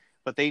have.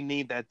 But they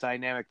need that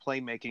dynamic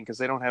playmaking because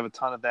they don't have a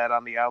ton of that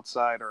on the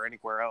outside or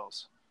anywhere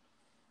else.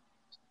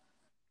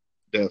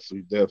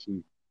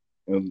 Definitely.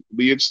 And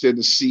be interested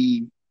to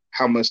see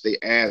how much they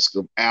ask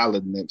of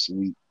Allen next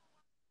week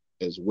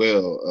as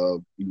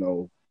well.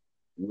 Will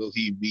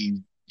he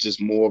be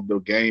just more of the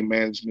game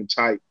management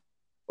type,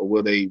 or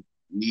will they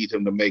need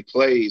him to make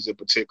plays, in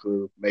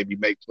particular, maybe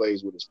make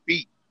plays with his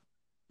feet?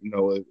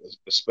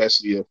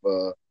 Especially if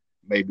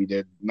maybe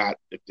if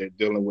they're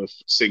dealing with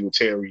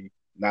Singletary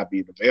not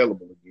being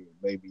available again,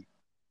 maybe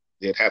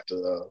they'd have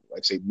to,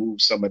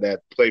 move some of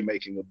that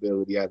playmaking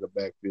ability out of the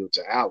backfield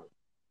to Allen,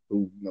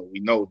 who we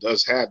know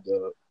does have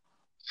the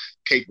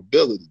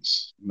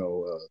capabilities,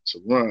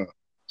 to run.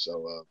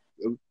 So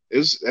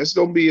that's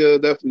going to be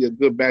definitely a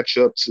good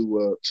matchup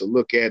to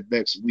look at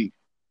next week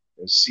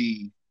and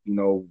see,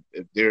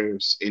 if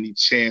there's any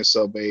chance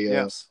of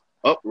a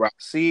upright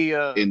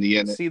in the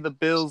end. See the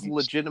Bills'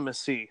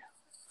 legitimacy.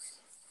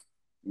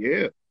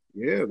 Yeah,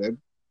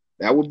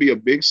 that would be a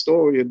big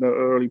story in the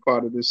early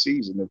part of the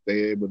season if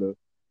they're able to,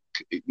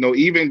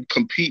 even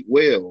compete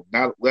well,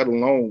 not let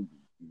alone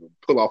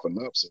pull off an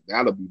upset.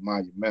 That'll be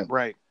monumental.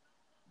 Right.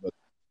 But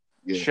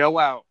yeah, show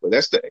out. But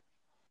definitely.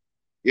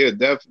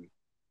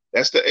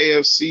 That's the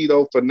AFC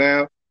though. For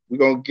now, we're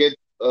gonna get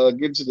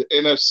to the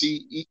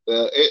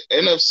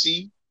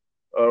NFC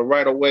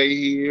right away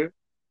here.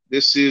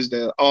 This is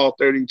the All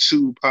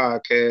 32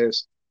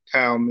 podcast.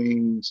 Kyle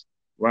Means,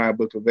 Ryan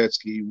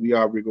Bukovetsky. We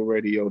are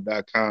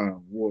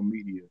RegalRadio.com, War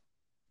Media,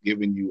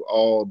 giving you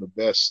all the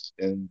best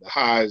and the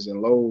highs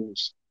and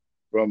lows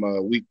from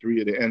week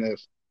 3 of the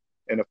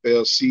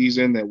NFL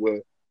season. And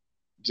we're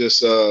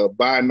just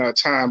biding our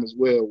time as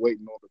well,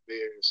 waiting on the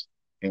Bears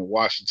in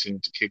Washington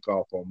to kick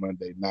off on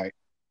Monday night.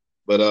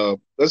 But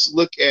let's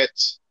look at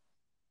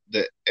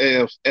the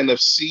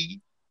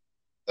NFC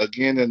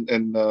again,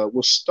 and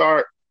we'll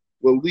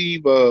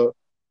leave the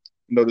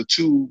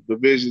two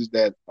divisions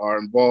that are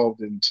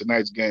involved in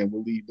tonight's game.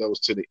 We'll leave those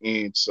to the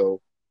end.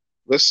 So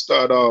let's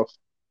start off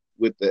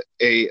with the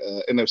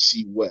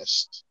NFC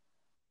West.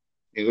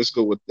 And let's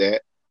go with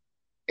that.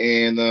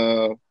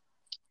 And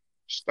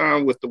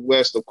starting with the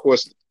West, of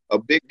course, a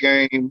big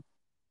game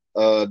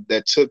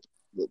that took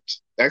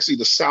actually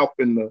the South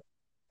and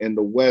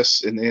the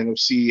West and the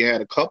NFC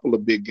had a couple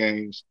of big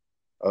games,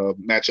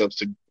 matchups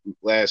to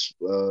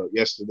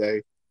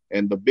yesterday.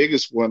 And the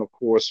biggest one, of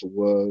course,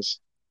 was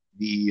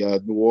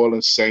the New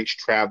Orleans Saints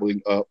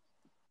traveling up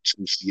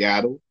to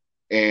Seattle,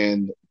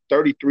 and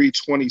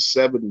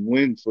 33-27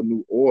 win for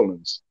New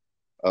Orleans.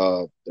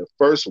 The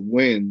first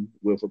win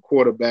with a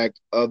quarterback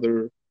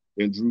other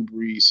than Drew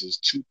Brees since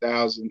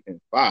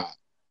 2005.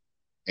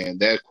 And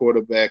that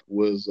quarterback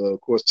was,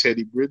 of course,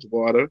 Teddy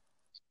Bridgewater,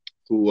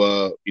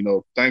 who,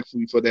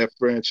 thankfully for that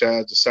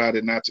franchise,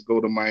 decided not to go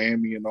to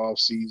Miami in the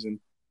offseason.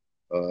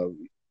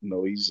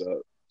 He's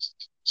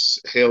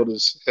held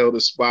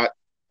his spot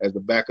as the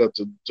backup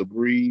to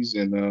Brees,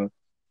 and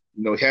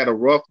he had a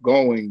rough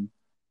going,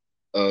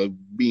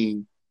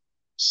 being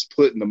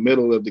put in the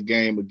middle of the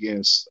game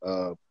against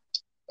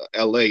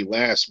L.A.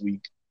 last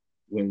week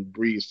when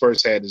Brees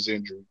first had his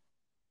injury.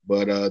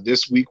 But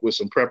this week, with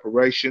some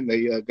preparation,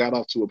 they got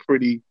off to a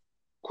pretty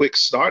quick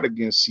start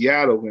against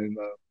Seattle, and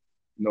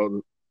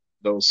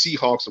those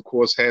Seahawks, of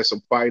course, had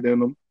some fight in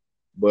them.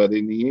 But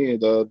in the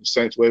end, the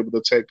Saints were able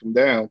to take them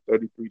down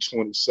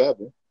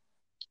 33-27.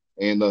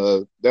 And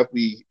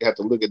definitely have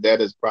to look at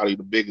that as probably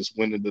the biggest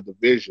win in the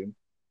division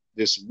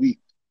this week.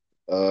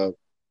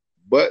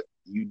 But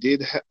you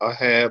did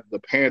have the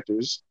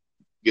Panthers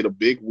get a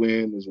big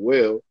win as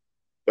well,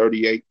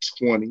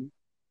 38-20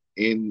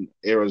 in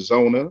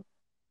Arizona.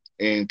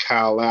 And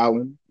Kyle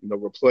Allen,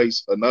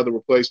 replaced another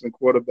replacement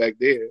quarterback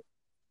there,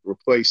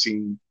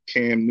 replacing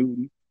Cam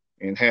Newton,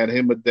 and had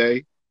him a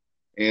day.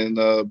 And,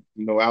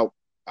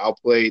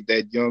 outplayed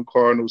that young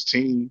Cardinals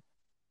team.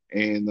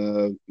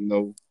 And,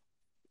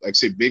 like I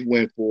said, big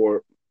win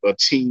for a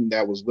team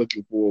that was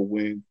looking for a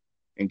win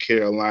in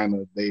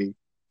Carolina. They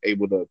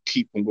able to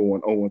keep them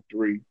going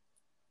 0-3.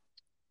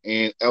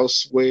 And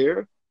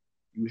elsewhere,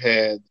 you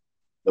had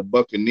the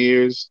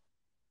Buccaneers,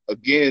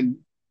 again,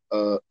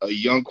 a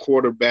young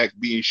quarterback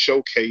being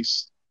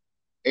showcased.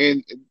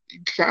 And you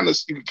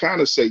can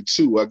kind of say,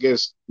 too, I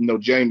guess,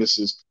 Jameis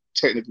is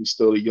technically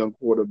still a young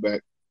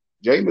quarterback.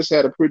 Jameis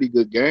had a pretty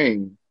good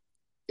game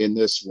in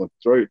this one,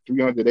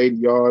 380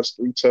 yards,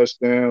 3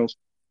 touchdowns.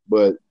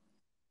 But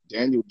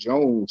Daniel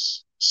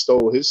Jones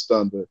stole his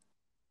thunder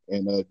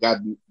and got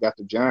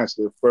the Giants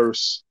their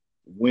first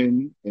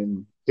win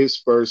in his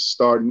first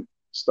start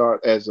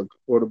as a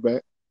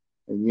quarterback.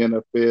 in the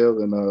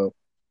NFL, and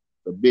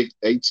the big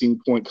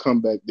 18-point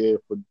comeback there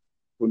for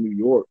New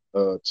York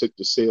took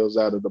the sails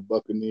out of the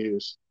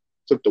Buccaneers,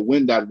 took the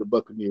wind out of the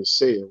Buccaneers'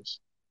 sails,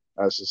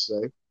 I should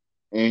say.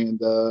 And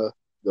the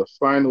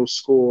final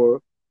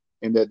score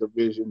in that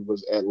division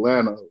was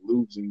Atlanta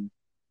losing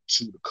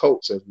to the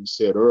Colts, as we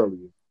said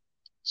earlier.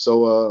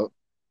 So,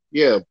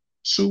 yeah,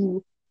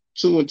 2-2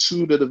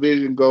 the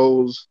division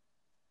goes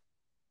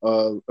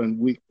in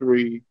week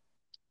 3.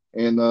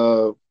 And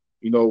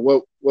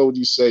what would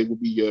you say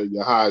would be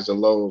your highs and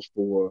lows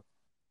for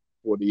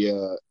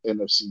the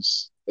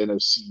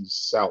NFC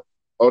South?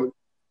 I'm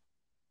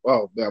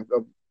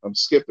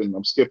skipping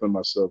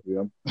myself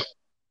here.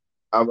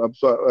 I'm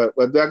sorry,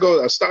 but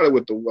I'm starting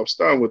with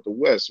the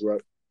West,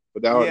 right?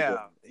 But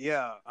that,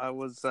 Yeah.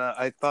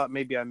 I thought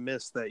maybe I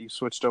missed that you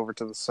switched over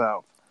to the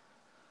South.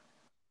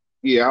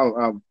 yeah,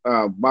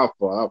 I'm my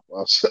fault.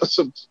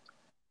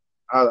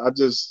 I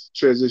just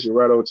transitioned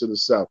right over to the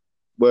South,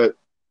 but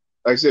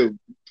like I said,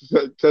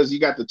 because you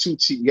got the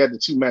you got the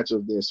two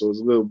matchups there, so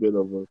it's a little bit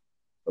of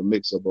a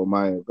mix up on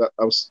my end. But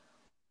all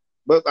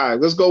right,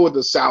 let's go with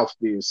the South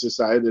there. Since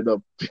I ended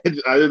up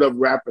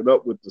wrapping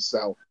up with the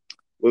South,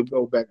 we'll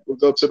go back. We'll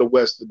go to the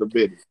West in a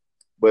minute.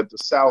 But the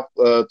South,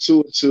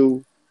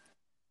 2-2.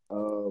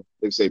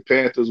 They say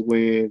Panthers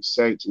win,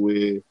 Saints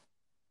win,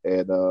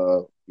 and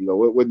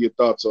what are your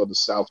thoughts on the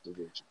South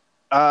division?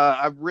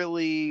 I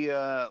really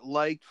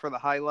liked for the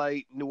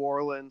highlight New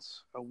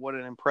Orleans. What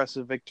an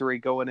impressive victory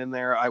going in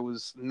there. I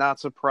was not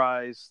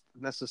surprised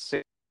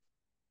necessarily.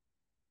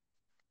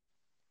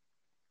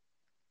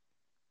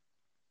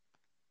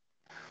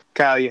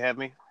 Kyle, you have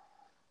me?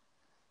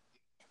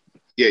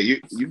 Yeah,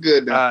 you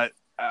good now.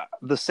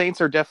 The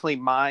Saints are definitely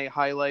my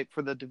highlight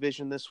for the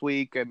division this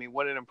week. I mean,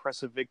 what an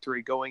impressive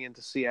victory going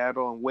into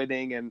Seattle and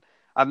winning. And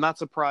I'm not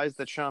surprised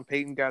that Sean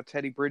Payton got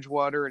Teddy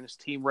Bridgewater and his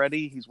team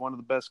ready. He's one of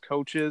the best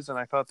coaches, and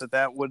I thought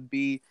that would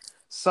be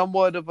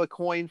somewhat of a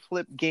coin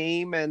flip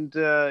game. And,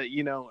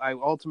 I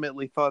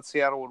ultimately thought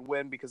Seattle would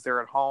win because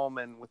they're at home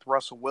and with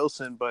Russell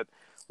Wilson. But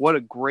what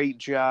a great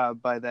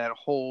job by that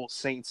whole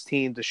Saints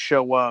team to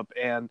show up,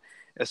 and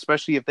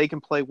especially if they can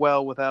play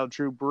well without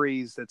Drew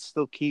Brees, that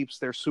still keeps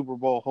their Super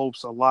Bowl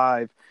hopes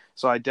alive.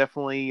 So I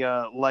definitely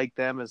like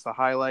them as the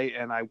highlight,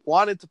 and I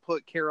wanted to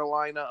put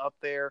Carolina up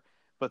there,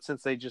 but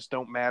since they just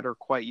don't matter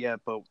quite yet.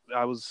 But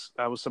I was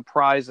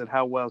surprised at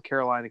how well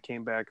Carolina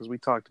came back, because we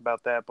talked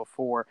about that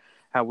before,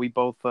 how we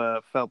both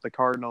felt the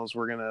Cardinals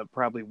were going to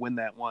probably win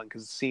that one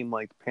because it seemed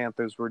like the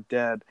Panthers were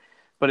dead.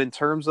 But in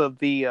terms of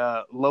the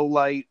low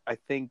light, I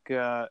think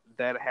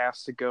that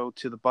has to go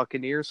to the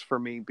Buccaneers for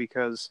me,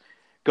 because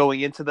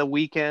going into the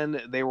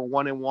weekend, they were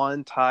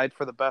 1-1, tied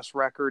for the best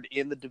record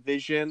in the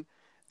division.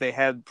 They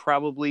had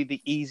probably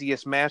the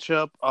easiest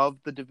matchup of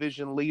the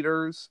division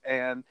leaders,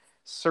 and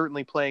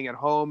certainly playing at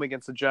home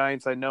against the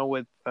Giants. I know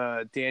with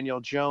Daniel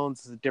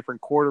Jones is a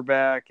different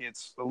quarterback.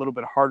 It's a little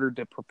bit harder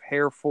to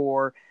prepare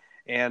for,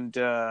 and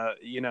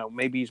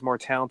maybe he's more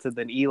talented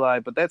than Eli,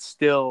 but that's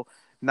still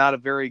not a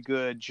very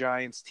good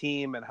Giants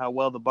team. And how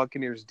well the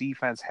Buccaneers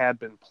defense had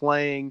been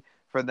playing,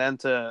 for them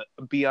to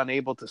be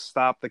unable to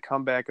stop the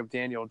comeback of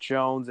Daniel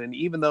Jones. And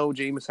even though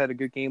Jameis had a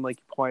good game, like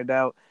you pointed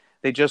out,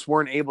 they just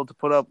weren't able to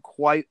put up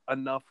quite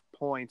enough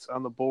points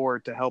on the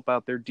board to help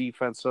out their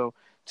defense. So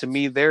to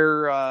me,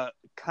 they're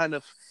kind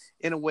of,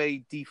 in a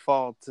way,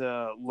 default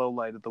low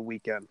light of the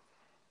weekend.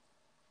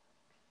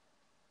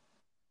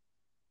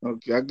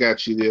 Okay, I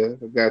got you there.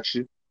 I got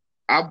you.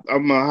 I'm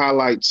gonna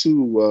highlight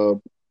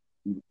too.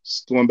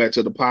 Going back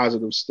to the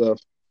positive stuff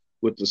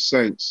with the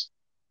Saints.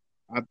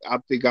 I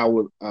think I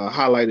would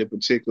highlight in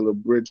particular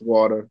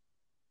Bridgewater.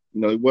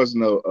 It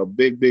wasn't a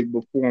big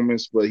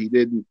performance, but he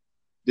didn't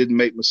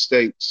make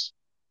mistakes.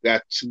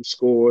 Got two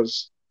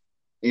scores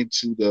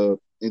into the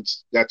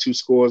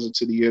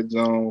end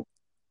zone.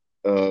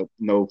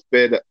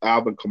 Fed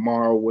Alvin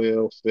Kamara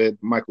well, fed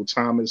Michael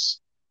Thomas,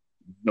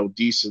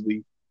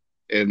 decently.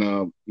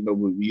 And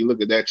when you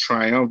look at that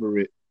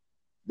triumvirate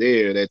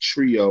there, that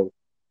trio,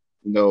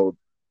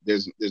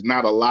 there's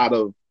not a lot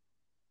of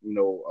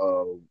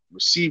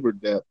receiver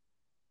depth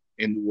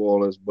in New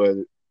Orleans. But,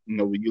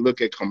 when you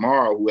look at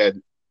Kamara, who had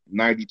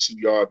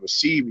 92-yard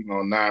receiving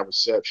on 9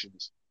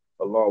 receptions,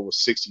 along with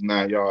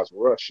 69 yards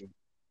rushing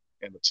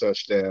and a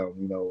touchdown,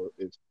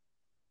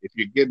 if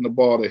you're getting the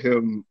ball to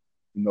him,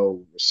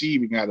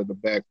 receiving out of the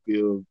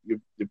backfield,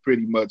 you're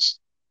pretty much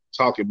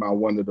talking about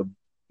one of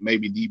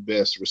maybe the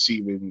best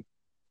receiving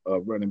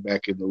running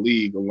back in the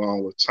league,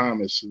 along with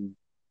Thomas, who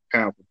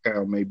pound for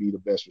pound may be the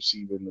best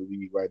receiver in the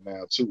league right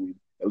now too,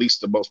 at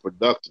least the most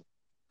productive.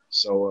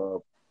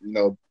 So,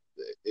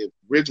 if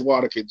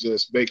Bridgewater could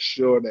just make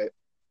sure that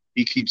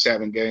he keeps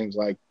having games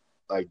like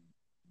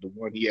the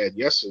one he had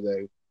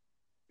yesterday,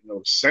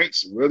 the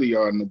Saints really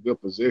are in a good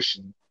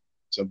position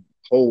to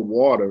hold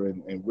water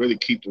and really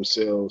keep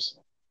themselves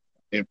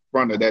in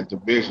front of that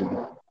division,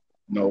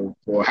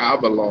 for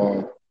however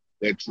long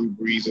that Drew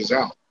Brees is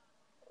out.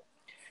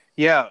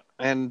 Yeah,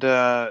 and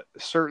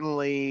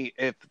certainly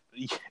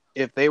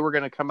if they were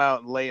going to come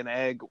out and lay an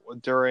egg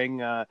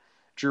during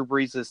Drew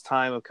Brees'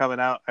 time of coming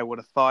out, I would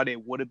have thought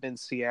it would have been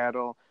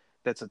Seattle.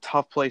 That's a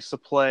tough place to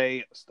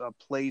play, a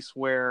place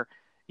where,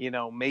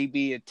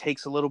 maybe it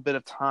takes a little bit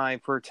of time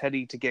for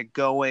Teddy to get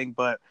going,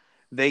 but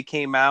they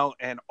came out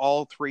and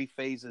all three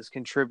phases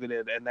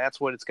contributed, and that's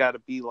what it's got to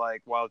be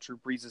like while Drew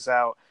Brees is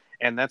out.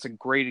 And that's a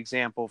great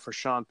example for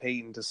Sean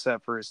Payton to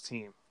set for his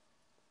team.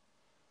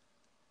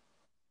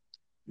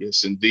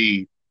 Yes,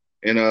 indeed.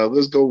 And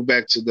let's go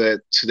back to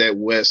that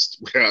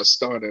West where I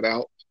started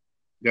out.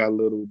 Got a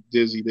little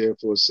dizzy there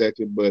for a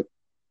second, but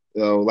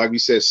like we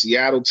said,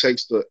 Seattle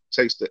takes the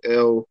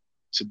L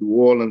to New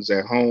Orleans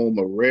at home,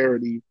 a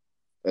rarity,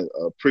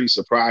 a pretty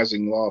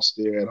surprising loss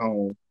there at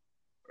home,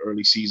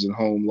 early season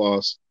home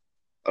loss.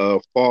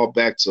 Fall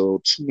back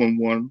to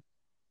 2-1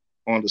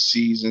 on the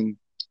season,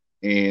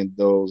 and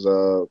those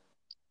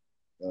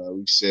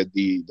we said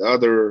the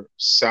other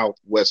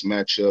Southwest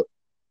matchup,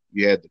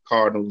 you had the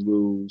Cardinals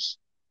lose,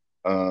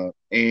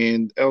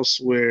 and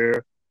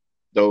elsewhere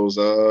those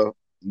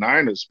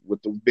Niners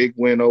with the big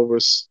win over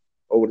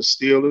the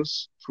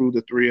Steelers through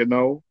the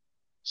 3-0,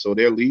 so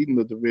they're leading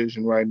the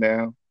division right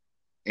now.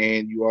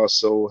 And you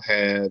also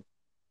had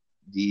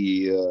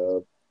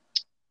the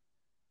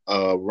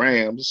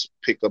Rams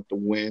pick up the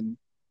win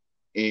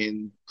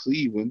in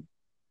Cleveland,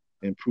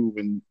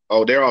 improving.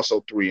 Oh, they're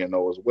also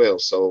 3-0 as well.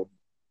 So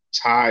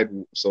tied.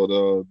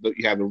 So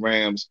you have the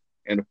Rams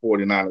and the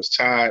 49ers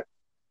tied,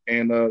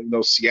 and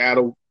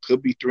Seattle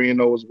could be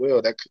 3-0 as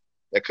well. That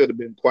could have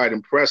been quite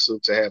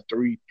impressive to have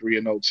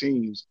 3-0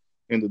 teams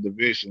in the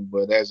division,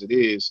 but as it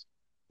is,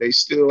 they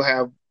still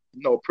have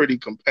pretty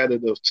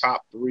competitive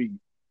top three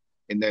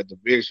in that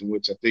division,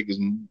 which I think is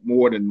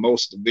more than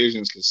most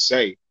divisions can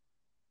say.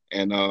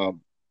 And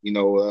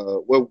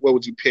what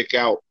would you pick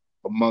out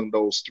among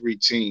those three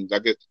teams? I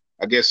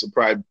guess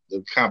probably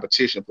the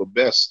competition for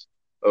best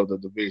of the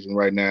division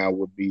right now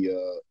would be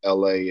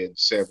LA and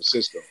San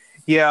Francisco.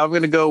 Yeah, I'm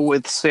going to go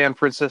with San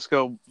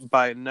Francisco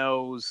by a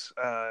nose.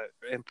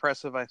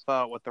 Impressive, I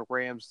thought, what the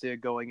Rams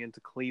did going into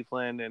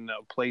Cleveland, and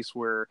a place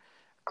where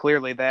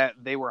clearly that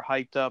they were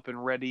hyped up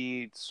and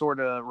ready. Sort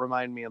of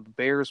remind me of the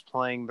Bears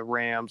playing the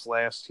Rams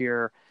last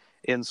year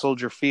in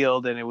Soldier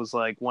Field, and it was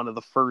like one of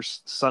the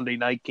first Sunday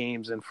night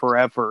games in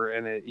forever,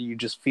 and you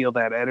just feel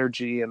that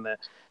energy and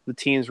the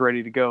team's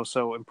ready to go.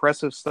 So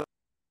impressive stuff.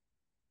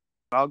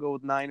 I'll go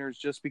with Niners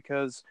just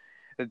because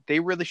they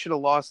really should have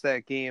lost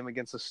that game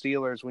against the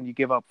Steelers when you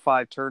give up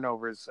 5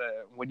 turnovers.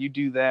 When you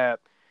do that,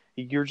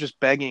 you're just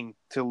begging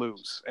to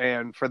lose.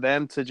 And for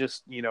them to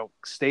just,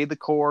 stay the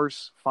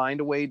course, find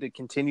a way to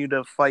continue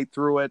to fight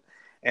through it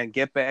and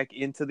get back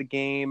into the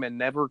game and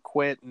never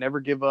quit,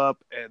 never give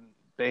up. And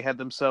they had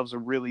themselves a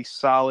really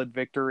solid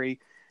victory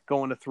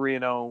going to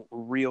 3-0,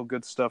 real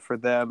good stuff for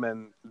them.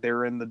 And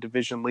they're in the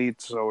division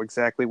lead, so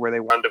exactly where they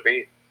wanted to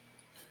be.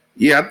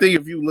 Yeah, I think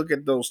if you look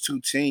at those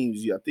two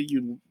teams, I think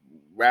you'd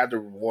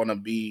rather want to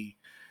be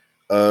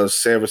San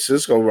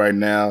Francisco right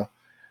now.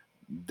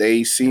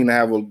 They seem to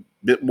have a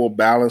bit more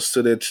balance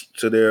to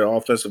their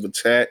offensive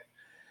attack,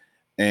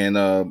 and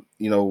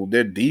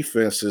their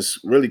defense is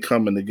really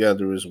coming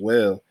together as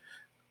well.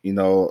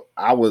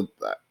 I would,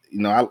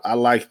 I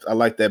like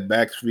that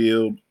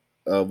backfield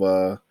of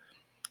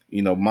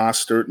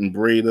Mostert and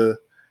Breida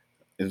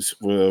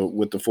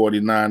with the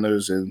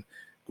 49ers, and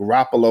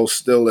Garoppolo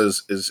still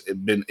is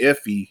been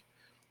iffy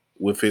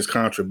with his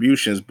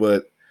contributions,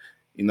 but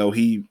he's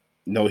an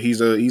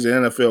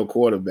NFL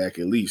quarterback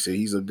at least, and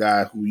he's a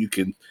guy who you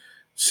can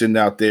send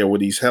out there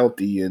when he's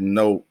healthy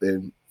and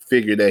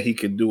figure that he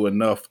can do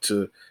enough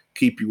to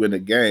keep you in the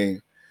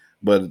game.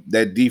 But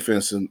that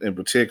defense in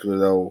particular,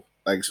 though,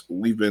 like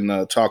we've been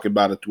talking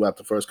about it throughout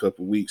the first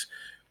couple of weeks,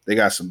 they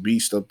got some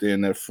beasts up there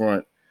in that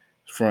front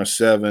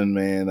seven,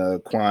 man.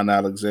 Quan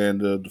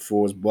Alexander,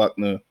 DeForest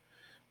Buckner,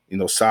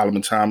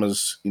 Solomon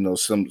Thomas,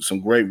 some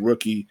great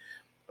rookie,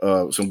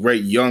 some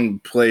great young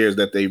players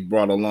that they've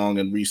brought along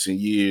in recent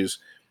years.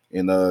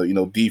 And,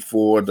 D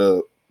Ford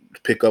to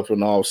pick up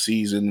an off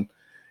season,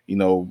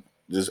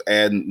 just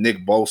adding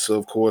Nick Bosa,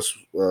 of course,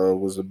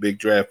 was a big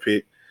draft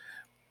pick.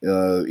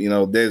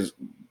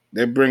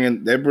 They're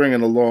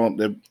bringing along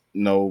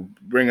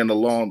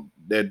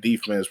their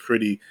defense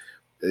pretty.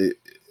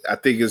 I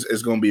think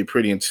it's going to be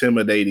pretty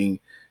intimidating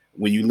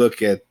when you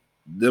look at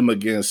them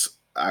against.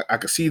 I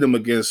could see them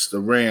against the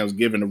Rams,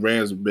 giving the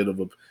Rams a bit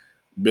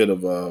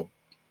of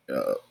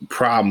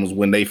problems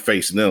when they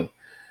face them.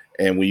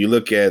 And when you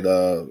look at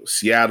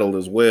Seattle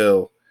as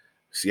well,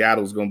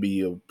 Seattle's going to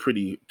be a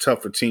pretty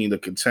tougher team to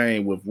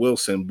contain with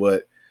Wilson,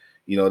 but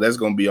that's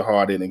going to be a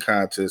hard-hitting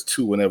contest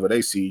too whenever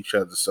they see each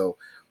other. So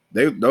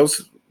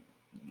those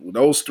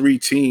three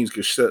teams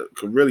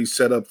could really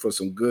set up for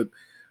some good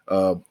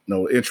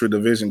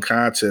intra-division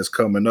contests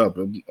coming up.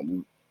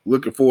 I'm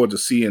looking forward to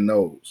seeing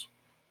those.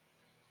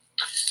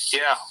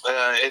 Yeah,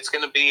 it's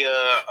going to be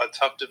a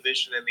tough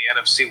division in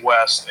the NFC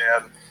West,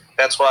 and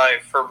that's why,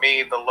 for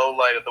me, the low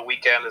light of the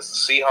weekend is the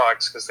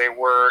Seahawks, because they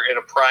were in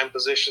a prime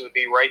position to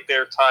be right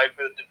there tied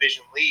for the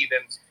division lead.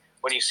 And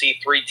when you see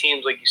three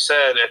teams, like you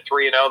said, at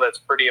 3-0, that's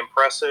pretty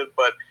impressive.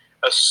 But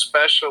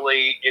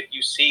especially if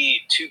you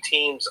see two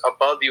teams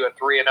above you at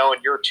 3-0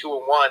 and you're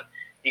 2-1.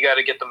 You got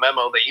to get the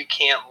memo that you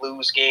can't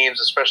lose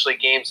games, especially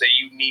games that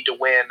you need to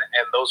win,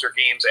 and those are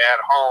games at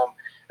home,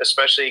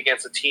 especially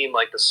against a team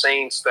like the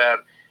Saints that,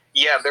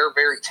 yeah, they're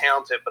very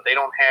talented, but they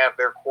don't have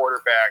their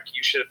quarterback.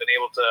 You should have been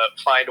able to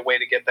find a way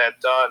to get that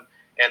done,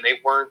 and they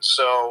weren't.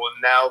 So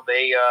now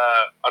they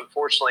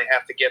unfortunately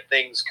have to get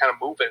things kind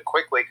of moving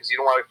quickly because you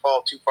don't want to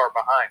fall too far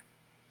behind.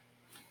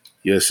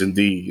 Yes,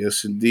 indeed.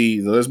 Yes,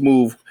 indeed. Let's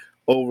move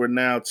over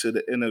now to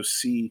the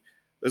NFC.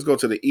 Let's go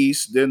to the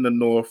East, then the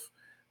North.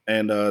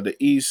 And the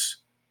East,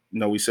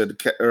 we said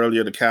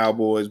earlier the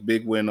Cowboys,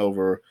 big win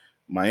over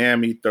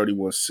Miami,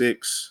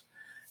 31-6.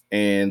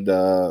 And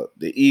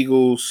the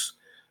Eagles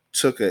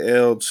took an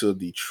L to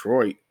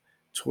Detroit,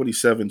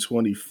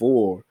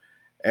 27-24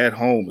 at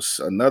home.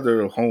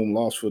 Another home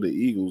loss for the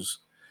Eagles.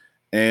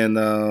 And,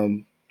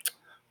 and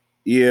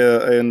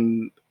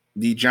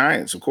the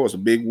Giants, of course, a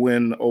big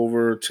win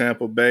over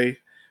Tampa Bay.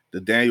 The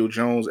Daniel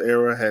Jones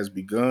era has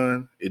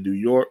begun in New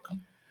York.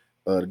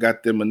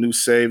 Got them a new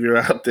savior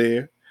out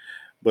there.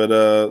 But,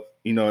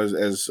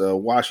 as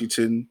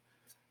Washington,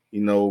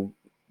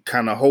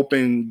 kind of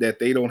hoping that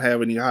they don't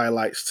have any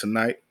highlights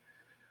tonight.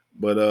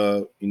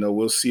 But,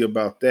 we'll see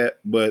about that.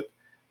 But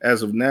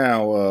as of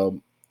now,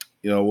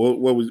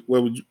 what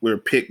would your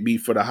pick be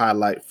for the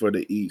highlight for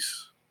the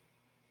East?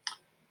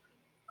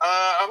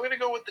 I'm going to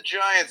go with the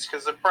Giants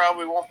because there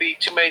probably won't be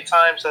too many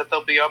times that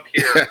they'll be up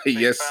here.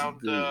 Yes,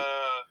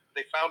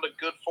 they found a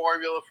good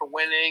formula for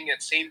winning.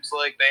 It seems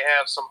like they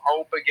have some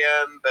hope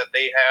again that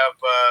they have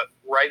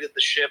righted the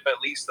ship, at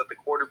least at the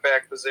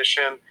quarterback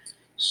position.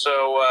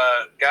 So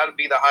got to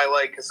be the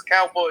highlight because the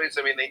Cowboys,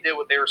 they did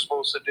what they were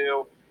supposed to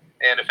do.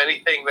 And if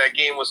anything, that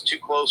game was too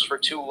close for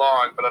too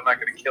long, but I'm not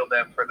going to kill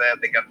them for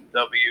that. They got the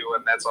W,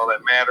 and that's all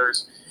that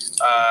matters.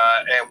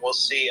 And we'll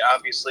see,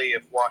 obviously,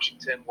 if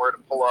Washington were to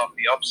pull off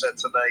the upset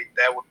tonight,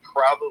 that would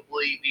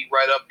probably be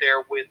right up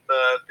there with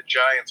the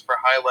Giants for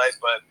highlight.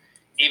 But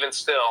even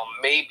still,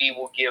 maybe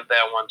we'll give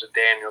that one to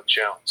Daniel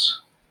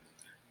Jones.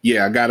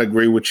 Yeah, I got to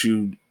agree with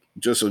you.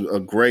 Just a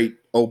great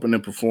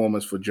opening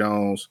performance for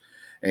Jones.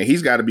 And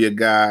he's got to be a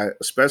guy,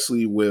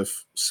 especially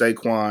with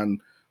Saquon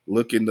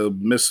looking to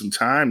miss some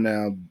time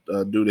now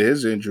due to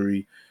his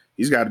injury.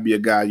 He's got to be a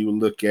guy you would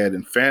look at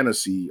in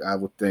fantasy, I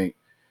would think.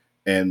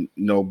 And,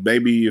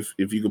 maybe if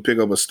you could pick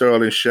up a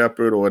Sterling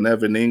Shepard or an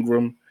Evan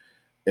Ingram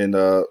in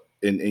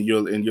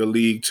your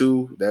league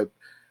too, that,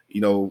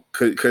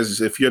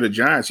 because if you're the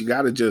Giants, you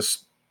got to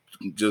just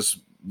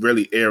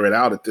really air it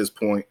out at this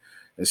point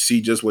and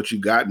see just what you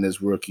got in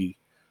this rookie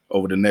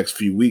over the next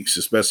few weeks,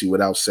 especially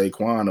without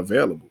Saquon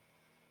available.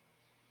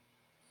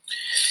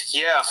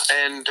 Yeah,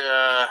 and,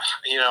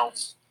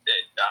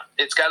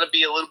 it's got to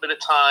be a little bit of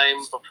time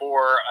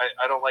before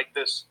I don't like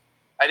this.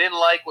 I didn't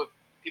like what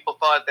people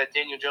thought that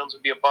Daniel Jones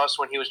would be a bust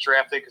when he was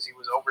drafted because he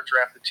was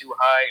overdrafted too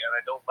high, and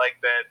I don't like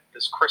that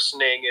this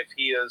christening if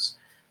he is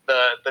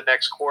the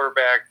next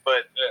quarterback,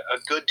 but a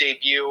good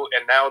debut,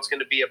 and now it's going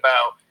to be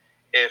about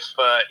if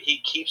he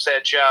keeps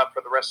that job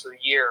for the rest of the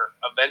year,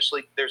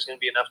 eventually there's going to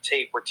be enough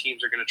tape where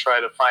teams are going to try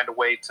to find a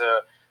way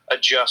to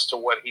adjust to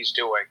what he's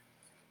doing.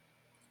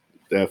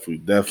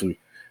 Definitely.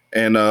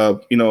 And,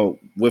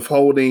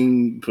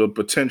 withholding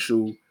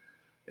potential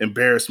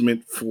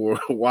embarrassment for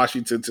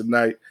Washington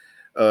tonight,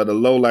 the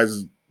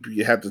lowlights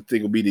you have to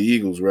think will be the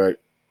Eagles, right?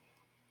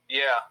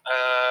 Yeah.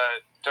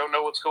 Don't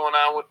know what's going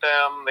on with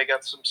them. They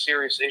got some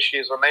serious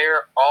issues. When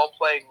they're all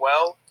playing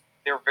well,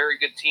 they're a very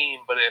good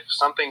team. But if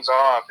something's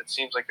off, it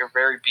seems like they're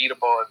very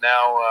beatable. And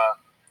now,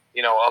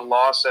 a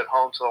loss at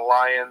home to the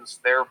Lions,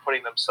 they're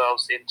putting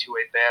themselves into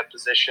a bad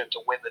position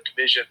to win the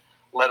division,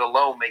 let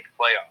alone make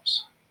the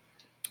playoffs.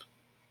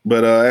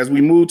 But as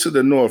we move to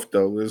the North,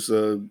 though, let's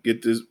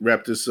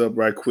wrap this up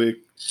right quick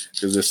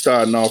because it's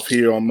starting off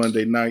here on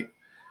Monday night.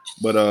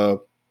 But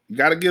you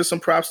got to give some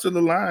props to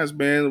the Lions,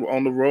 man,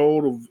 on the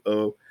road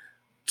of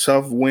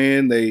tough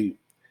win. They,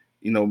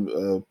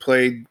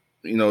 played.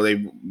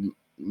 They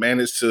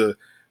managed to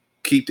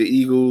keep the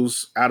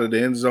Eagles out of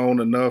the end zone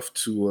enough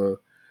to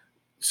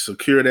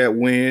secure that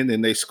win,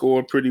 and they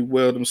scored pretty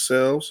well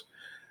themselves.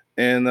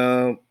 And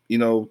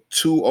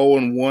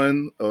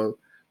 2-0-1.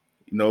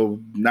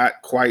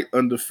 Not quite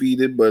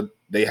undefeated, but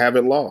they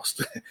haven't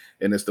lost.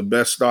 And it's the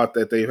best start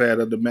that they've had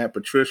under Matt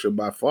Patricia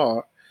by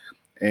far.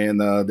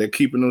 And they're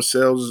keeping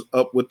themselves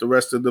up with the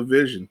rest of the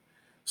division.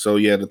 So,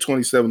 yeah, the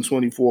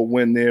 27-24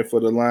 win there for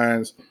the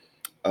Lions.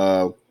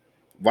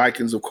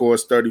 Vikings, of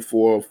course,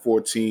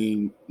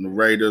 34-14. The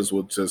Raiders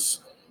were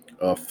just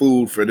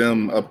food for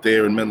them up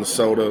there in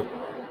Minnesota.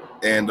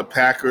 And the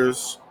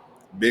Packers,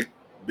 big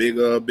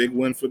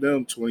win for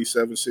them,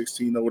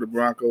 27-16 over the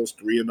Broncos,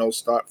 3-0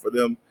 start for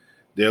them.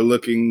 They're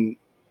looking,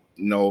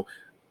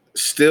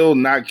 still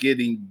not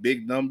getting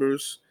big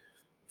numbers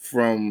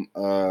from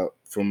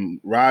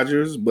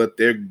Rodgers, but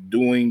they're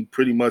doing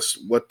pretty much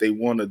what they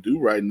want to do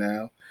right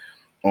now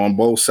on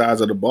both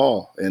sides of the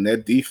ball. And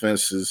that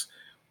defense is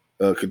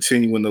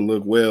continuing to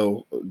look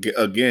well.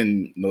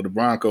 Again, the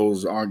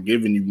Broncos aren't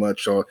giving you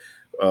much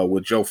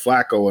with Joe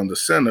Flacco in the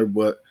center,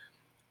 but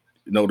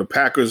The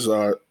Packers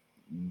are,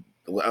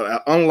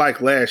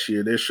 unlike last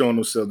year, they're showing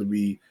themselves to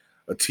be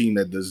a team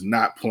that does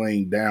not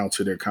playing down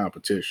to their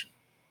competition.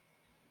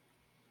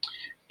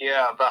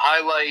 Yeah, the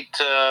highlight,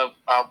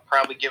 I'll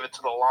probably give it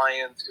to the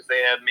Lions because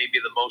they had maybe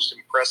the most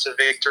impressive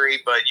victory.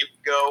 But you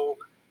can go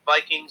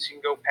Vikings, you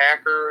can go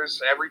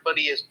Packers.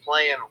 Everybody is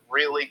playing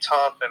really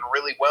tough and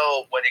really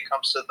well when it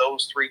comes to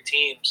those three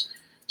teams.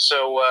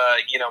 So,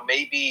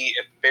 maybe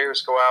if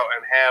Bears go out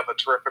and have a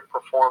terrific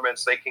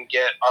performance, they can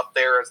get up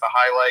there as the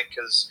highlight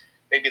because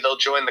maybe they'll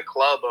join the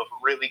club of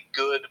really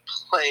good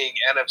playing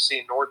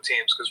NFC North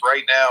teams because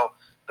right now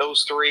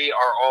those three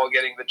are all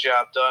getting the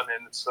job done,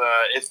 and it's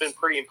been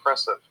pretty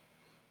impressive.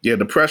 Yeah,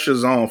 the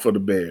pressure's on for the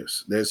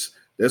Bears. There's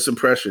some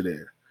pressure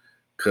there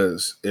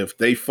because if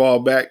they fall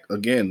back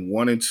again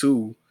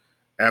 1-2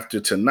 after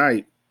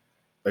tonight,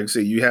 like I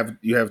said, you have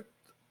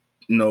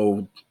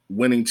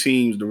winning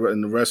teams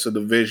in the rest of the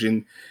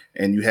division,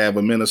 and you have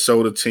a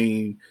Minnesota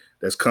team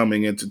that's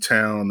coming into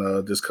town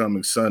this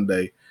coming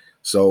Sunday.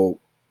 So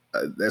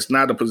that's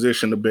not a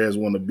position the Bears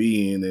want to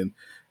be in, and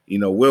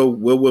we'll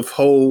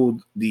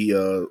withhold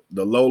the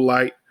low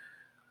light.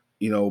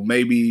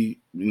 Maybe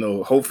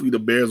hopefully the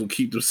Bears will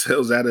keep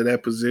themselves out of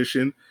that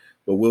position,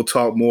 but we'll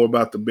talk more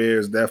about the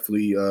Bears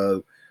definitely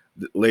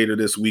later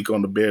this week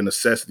on the Bear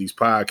Necessities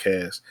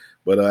podcast.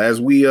 But as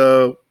we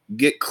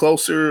get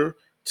closer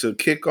to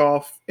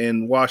kickoff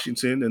in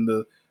Washington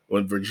or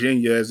in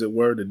Virginia, as it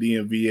were, the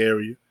DMV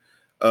area,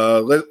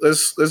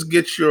 let's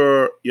get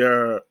your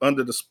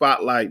under the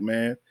spotlight,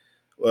 man.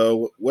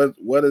 What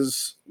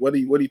do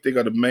you think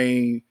are the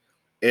main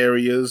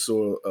areas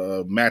or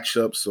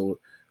matchups or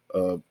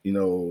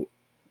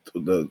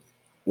the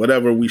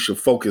whatever we should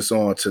focus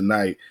on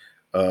tonight,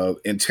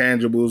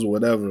 intangibles or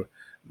whatever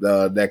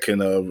that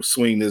can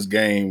swing this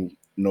game,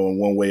 in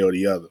one way or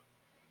the other?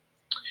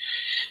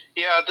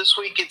 Yeah, this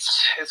week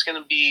it's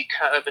going to be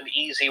kind of an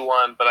easy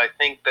one, but I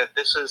think that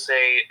this is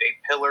a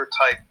pillar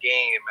type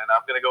game, and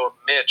I'm going to go with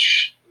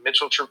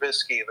Mitchell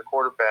Trubisky, the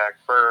quarterback,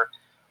 for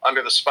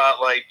under the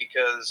spotlight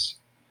because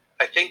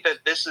I think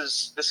that this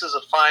is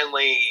a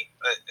finally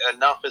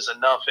enough is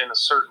enough in a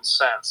certain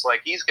sense.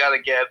 Like he's got to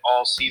get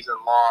all season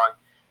long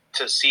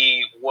to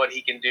see what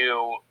he can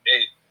do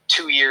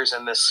 2 years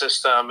in this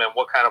system and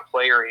what kind of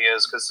player he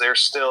is because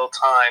there's still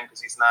time because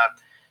he's not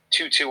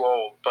too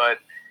old, but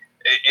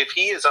if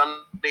he is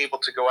unable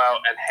to go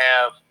out and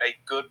have a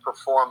good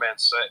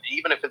performance,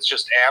 even if it's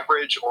just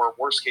average or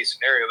worst case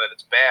scenario that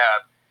it's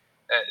bad,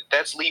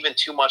 that's leaving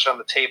too much on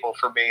the table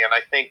for me. And I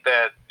think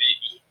that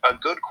a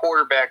good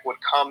quarterback would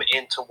come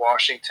into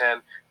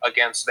Washington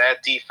against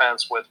that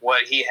defense with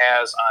what he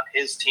has on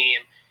his team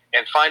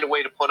and find a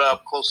way to put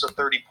up close to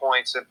 30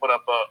 points and put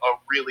up a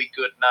really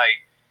good night.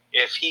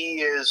 If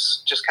he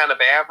is just kind of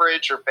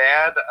average or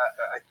bad,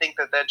 I think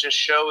that just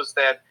shows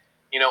that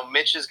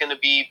Mitch is going to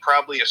be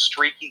probably a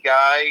streaky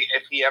guy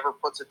if he ever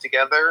puts it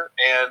together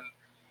and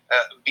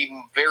be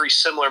very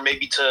similar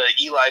maybe to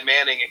Eli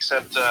Manning,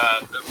 except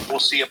we'll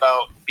see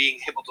about being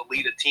able to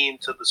lead a team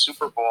to the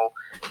Super Bowl.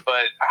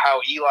 But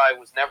how Eli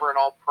was never an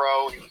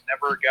all-pro. He was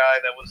never a guy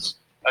that was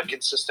a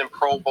consistent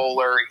Pro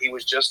Bowler. He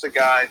was just a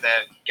guy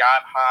that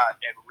got hot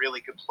and really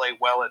could play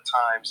well at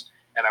times.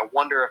 And I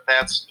wonder if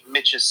that's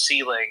Mitch's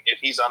ceiling, if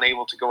he's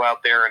unable to go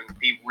out there and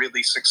be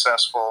really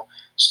successful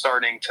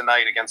starting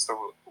tonight against the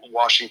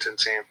Washington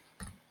team.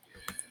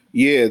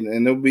 Yeah,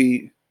 and there'll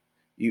be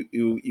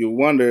you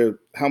wonder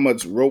how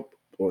much rope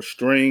or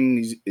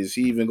string is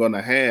he even going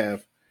to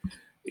have,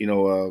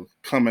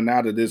 coming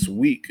out of this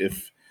week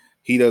if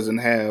he doesn't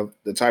have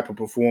the type of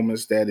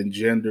performance that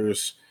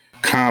engenders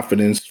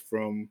confidence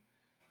from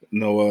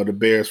the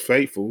Bears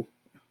faithful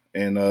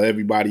and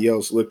everybody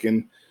else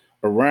looking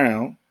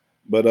around.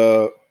 But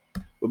we're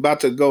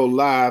about to go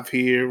live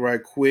here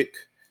right quick,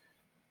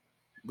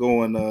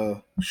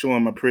 going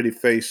showing my pretty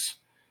face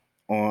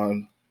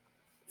on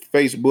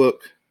Facebook.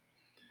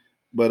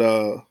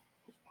 But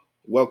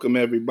welcome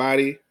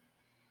everybody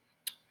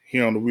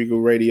here on the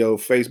Regal Radio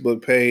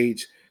Facebook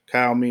page.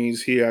 Kyle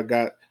Means here. I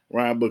got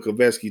Ryan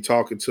Bukoveski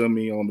talking to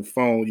me on the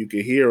phone. You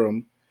can hear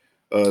him.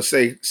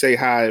 Say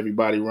hi,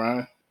 everybody,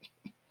 Ryan.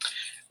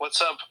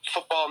 What's up,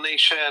 Football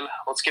Nation?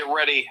 Let's get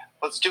ready.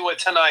 Let's do it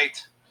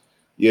tonight.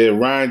 Yeah,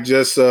 Ryan,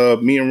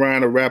 me and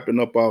Ryan are wrapping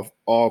up off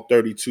all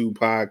 32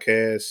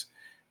 podcasts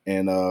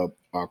and our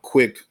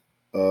quick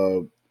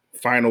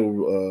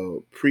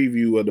final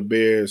preview of the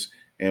Bears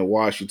and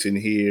Washington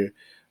here.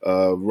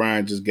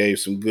 Ryan just gave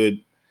some good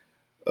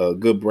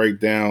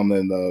breakdown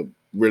and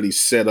really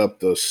set up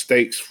the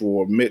stakes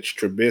for Mitch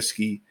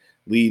Trubisky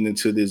leading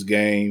into this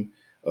game.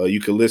 You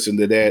can listen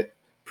to that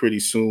pretty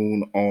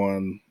soon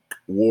on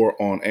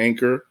War on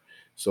Anchor,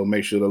 so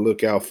make sure to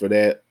look out for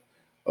that.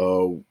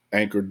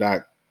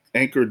 Anchor.fm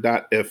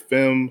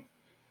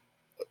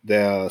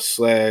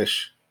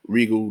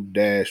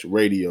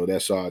 /Regal-Radio.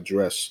 That's our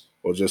address.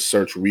 Or just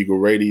search Regal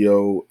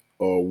Radio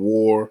or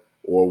War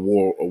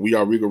or We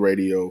Are Regal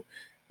Radio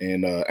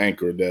and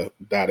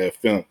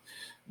Anchor.fm.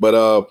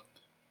 But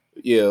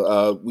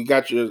we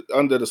got you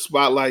under the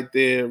spotlight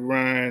there,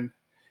 Ryan.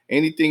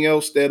 Anything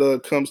else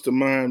that comes to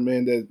mind,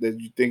 man, that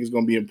you think is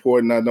going to be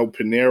important? I know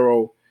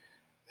Pinheiro,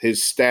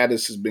 his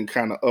status has been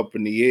kind of up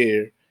in the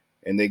air,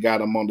 and they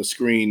got him on the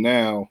screen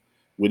now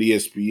with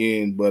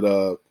ESPN, but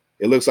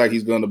it looks like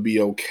he's going to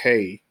be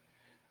okay.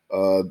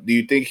 Do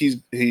you think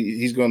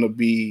he's going to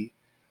be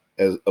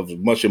of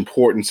much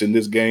importance in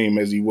this game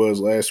as he was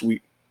last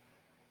week?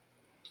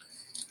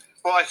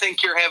 Well, I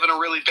think you're having a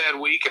really bad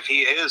week if he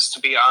is, to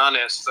be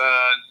honest.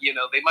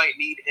 They might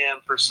need him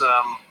for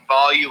some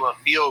volume of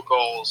field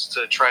goals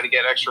to try to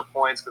get extra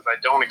points because I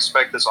don't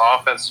expect this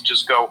offense to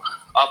just go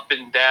up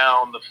and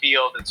down the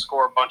field and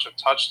score a bunch of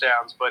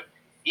touchdowns. But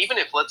even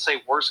if, let's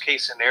say, worst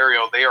case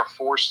scenario, they are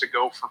forced to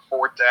go for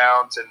fourth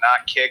downs and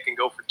not kick and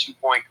go for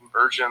 2-point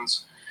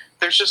conversions,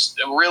 there's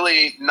just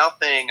really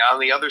nothing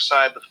on the other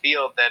side of the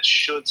field that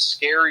should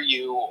scare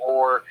you,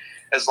 or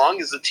as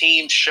long as the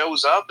team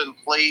shows up and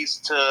plays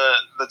to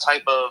the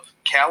type of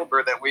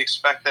caliber that we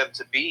expect them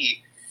to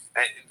be,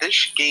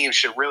 this game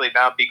should really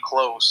not be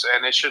close,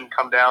 and it shouldn't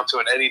come down to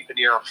an Eddie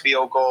Pinheiro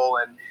field goal.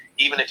 And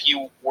even if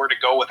you were to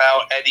go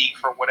without Eddie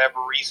for whatever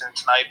reason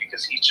tonight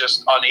because he's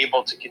just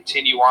unable to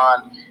continue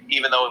on,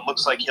 even though it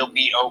looks like he'll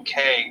be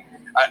okay,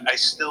 I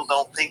still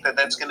don't think that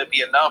that's going to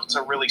be enough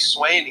to really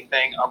sway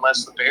anything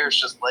unless the Bears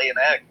just lay an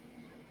egg.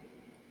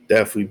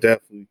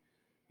 Definitely.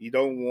 You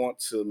don't want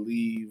to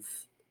leave.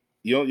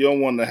 You don't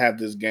want to have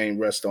this game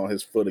rest on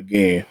his foot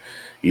again.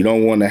 You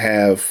don't want to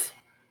have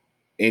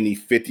any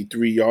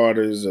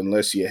 53-yarders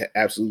unless you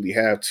absolutely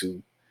have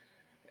to.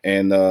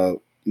 And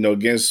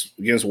against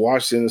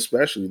Washington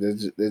especially,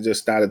 they're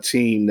just not a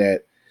team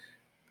that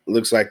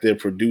looks like they're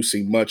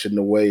producing much in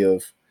the way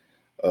of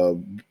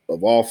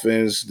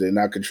offense. They're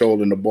not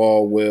controlling the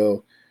ball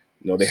well.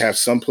 They have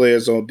some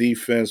players on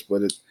defense,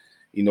 but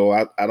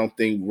I don't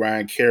think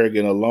Ryan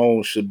Kerrigan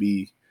alone should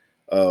be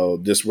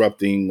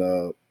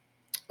disrupting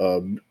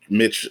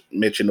Mitch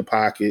in the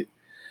pocket.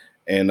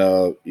 And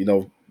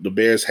the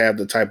Bears have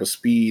the type of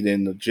speed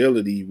and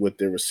agility with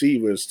their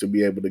receivers to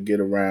be able to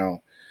get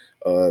around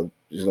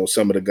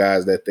some of the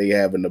guys that they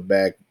have in the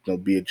back,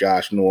 be it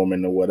Josh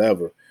Norman or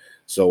whatever.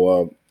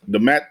 So the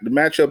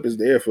matchup is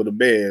there for the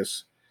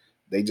Bears.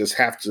 They just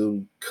have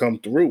to come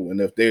through,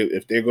 and if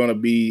they're going to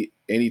be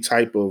any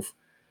type of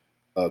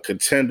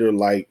contender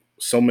like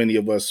so many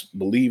of us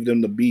believe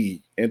them to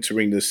be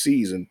entering this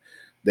season,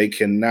 they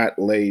cannot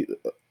lay,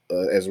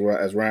 as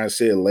Ryan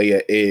said, lay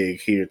an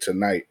egg here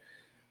tonight.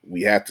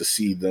 We have to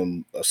see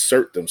them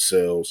assert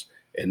themselves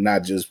and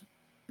not just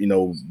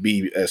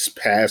be as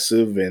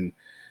passive and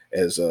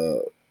as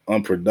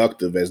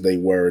unproductive as they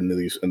were in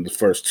the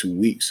first 2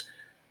 weeks.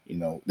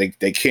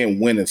 They can't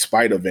win in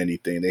spite of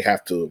anything. They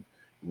have to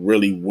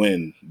really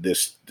win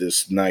this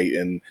night,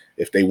 and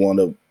if they want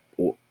to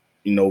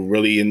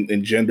really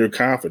engender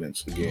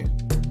confidence again.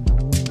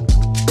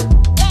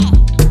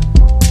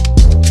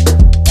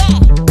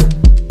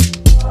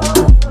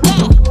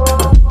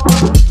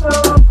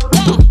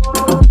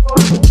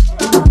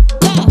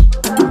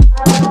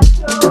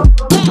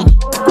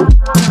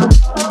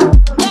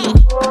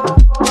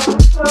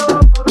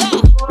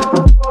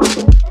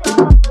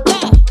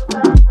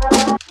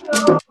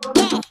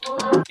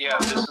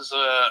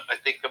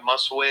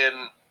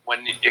 Win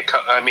when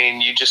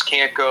you just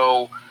can't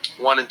go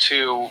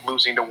 1-2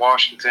 losing to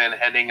Washington,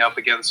 heading up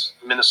against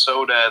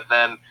Minnesota.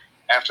 Then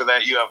after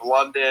that, you have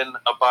London,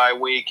 a bye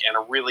week, and a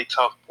really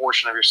tough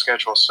portion of your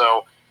schedule.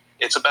 So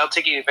it's about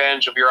taking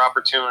advantage of your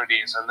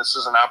opportunities, and this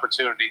is an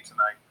opportunity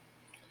tonight.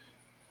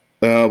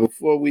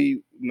 Before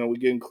we're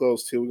getting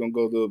close to, we're gonna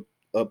go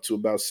up to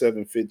about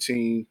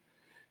 7:15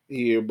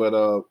 here.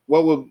 But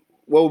what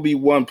would be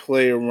one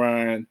player,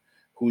 Ryan,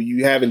 who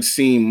you haven't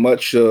seen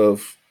much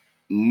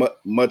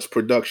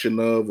production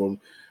of, or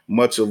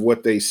much of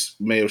what they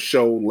may have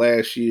showed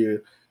last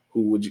year,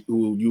 who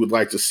you would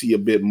like to see a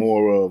bit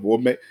more of,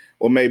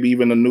 or maybe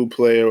even a new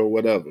player or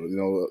whatever?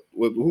 Who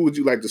would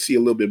you like to see a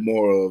little bit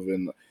more of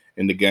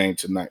in the game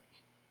tonight?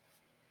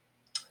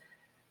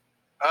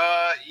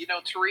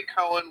 Tariq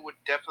Cohen would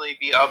definitely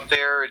be up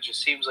there. It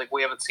just seems like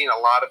we haven't seen a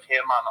lot of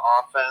him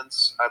on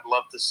offense. I'd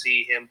love to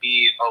see him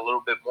be a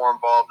little bit more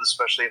involved,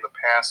 especially in the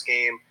pass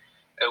game.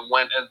 And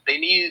when they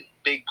need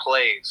big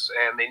plays,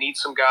 and they need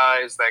some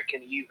guys that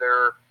can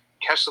either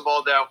catch the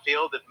ball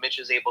downfield if Mitch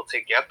is able to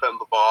get them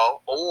the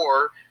ball,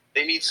 or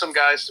they need some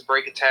guys to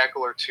break a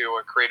tackle or two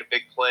and create a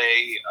big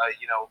play,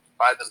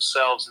 by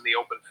themselves in the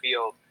open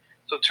field.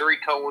 So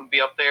Tariq Cohen would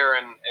be up there,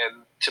 and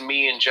to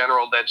me, in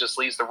general, that just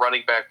leaves the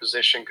running back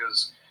position,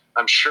 because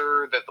I'm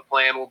sure that the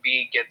plan will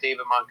be get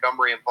David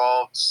Montgomery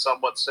involved,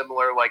 somewhat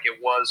similar like it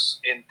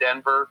was in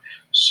Denver.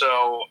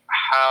 So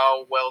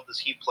how well does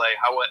he play?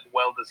 How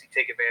well does he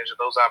take advantage of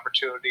those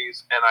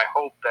opportunities? And I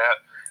hope that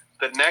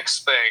the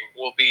next thing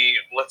will be,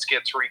 let's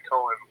get Tariq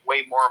Cohen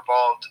way more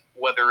involved,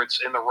 whether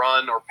it's in the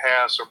run or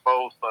pass or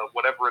both, but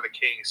whatever the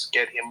case,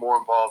 get him more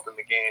involved in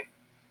the game.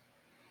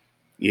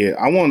 Yeah,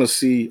 I want to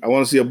see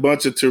a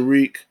bunch of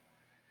Tariq,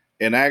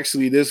 and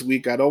actually this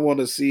week I don't want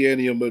to see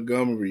any of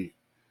Montgomery,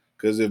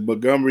 because if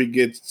Montgomery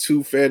gets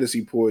 2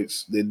 fantasy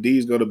points, then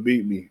D's gonna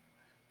beat me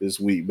this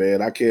week,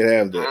 man. I can't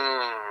have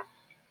that.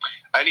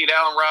 I need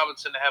Allen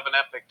Robinson to have an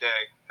epic day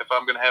if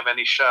I'm going to have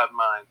any shot in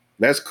mine.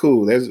 That's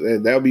cool.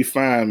 That'll be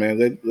fine, man.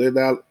 Let's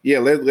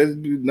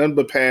do nothing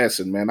but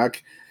passing, man. I'm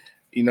good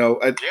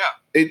with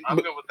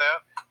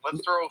that.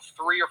 Let's throw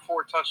 3 or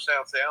 4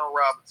 touchdowns to Allen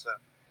Robinson.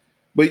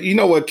 But you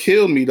know what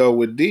killed me though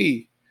with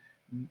D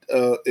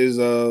is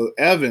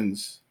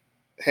Evans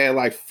had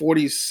like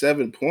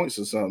 47 points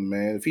or something,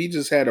 man. If he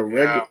just had a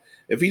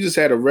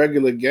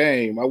regular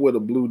game, I would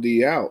have blew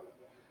D out.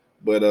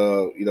 But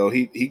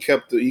he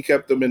kept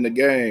them in the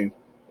game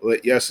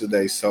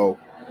yesterday. So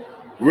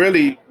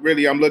really,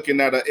 I'm looking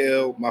at a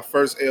L, my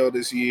first L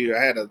this year.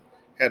 I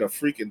had a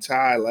freaking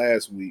tie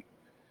last week.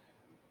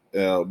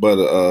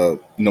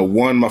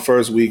 Won my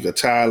first week, a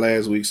tie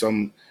last week. So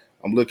I'm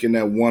looking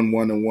at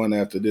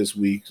 1-1 after this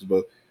week.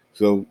 But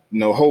so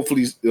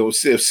hopefully,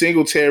 if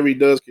Singletary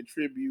does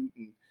contribute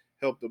and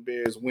help the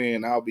Bears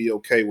win, I'll be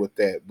okay with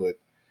that. But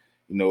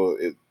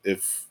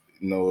if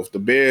the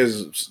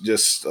Bears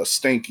just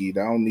stinky,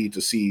 I don't need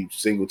to see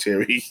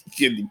Singletary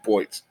get any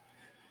points.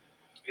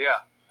 Yeah,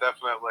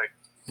 definitely.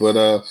 But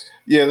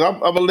I'm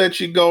gonna let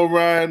you go,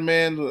 Ryan,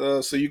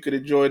 man, so you could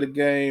enjoy the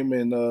game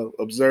and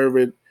observe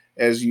it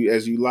as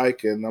you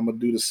like, and I'm gonna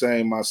do the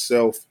same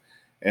myself,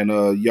 and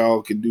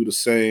y'all can do the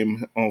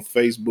same on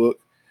Facebook.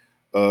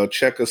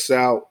 Check us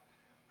out.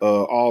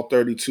 All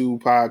 32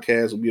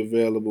 podcasts will be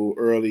available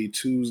early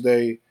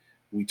Tuesday.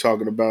 We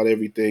talking about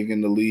everything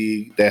in the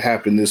league that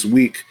happened this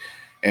week,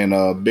 and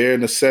Bear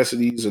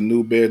Necessities and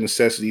New Bear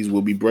Necessities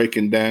will be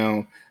breaking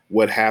down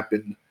what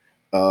happened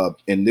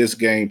in this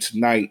game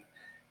tonight,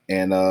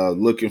 and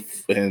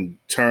and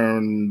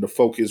turn the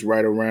focus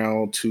right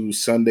around to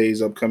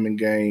Sunday's upcoming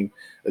game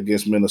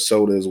against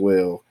Minnesota as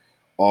well.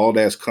 All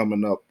that's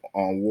coming up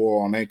on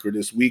War on Anchor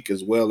this week,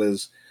 as well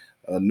as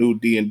a new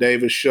D and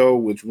Davis show,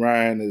 which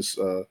Ryan is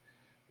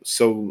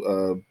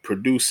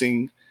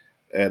producing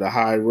at a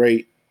high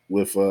rate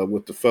with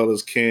the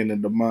fellas Ken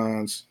and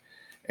Demons,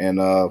 and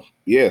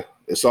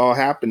it's all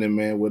happening,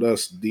 man, with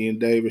us. D and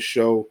Davis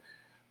show,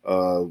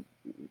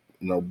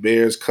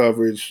 Bears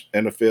coverage,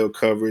 NFL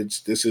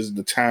coverage. This is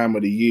the time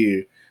of the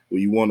year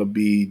where you want to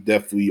be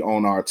definitely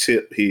on our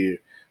tip here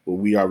with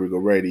We Are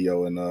Regal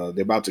Radio, and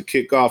they're about to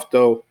kick off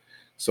though,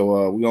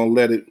 so we're gonna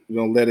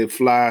let it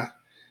fly.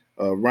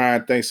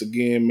 Ryan, thanks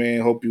again,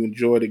 man. Hope you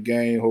enjoy the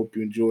game. Hope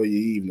you enjoy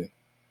your evening.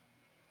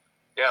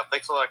 Yeah,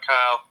 thanks a lot,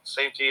 Kyle.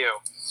 Same to you.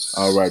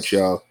 All right,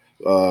 y'all.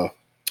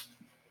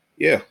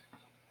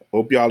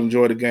 Hope y'all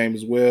enjoy the game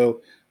as well.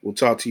 We'll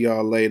talk to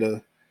y'all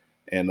later,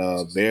 and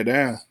bear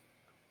down.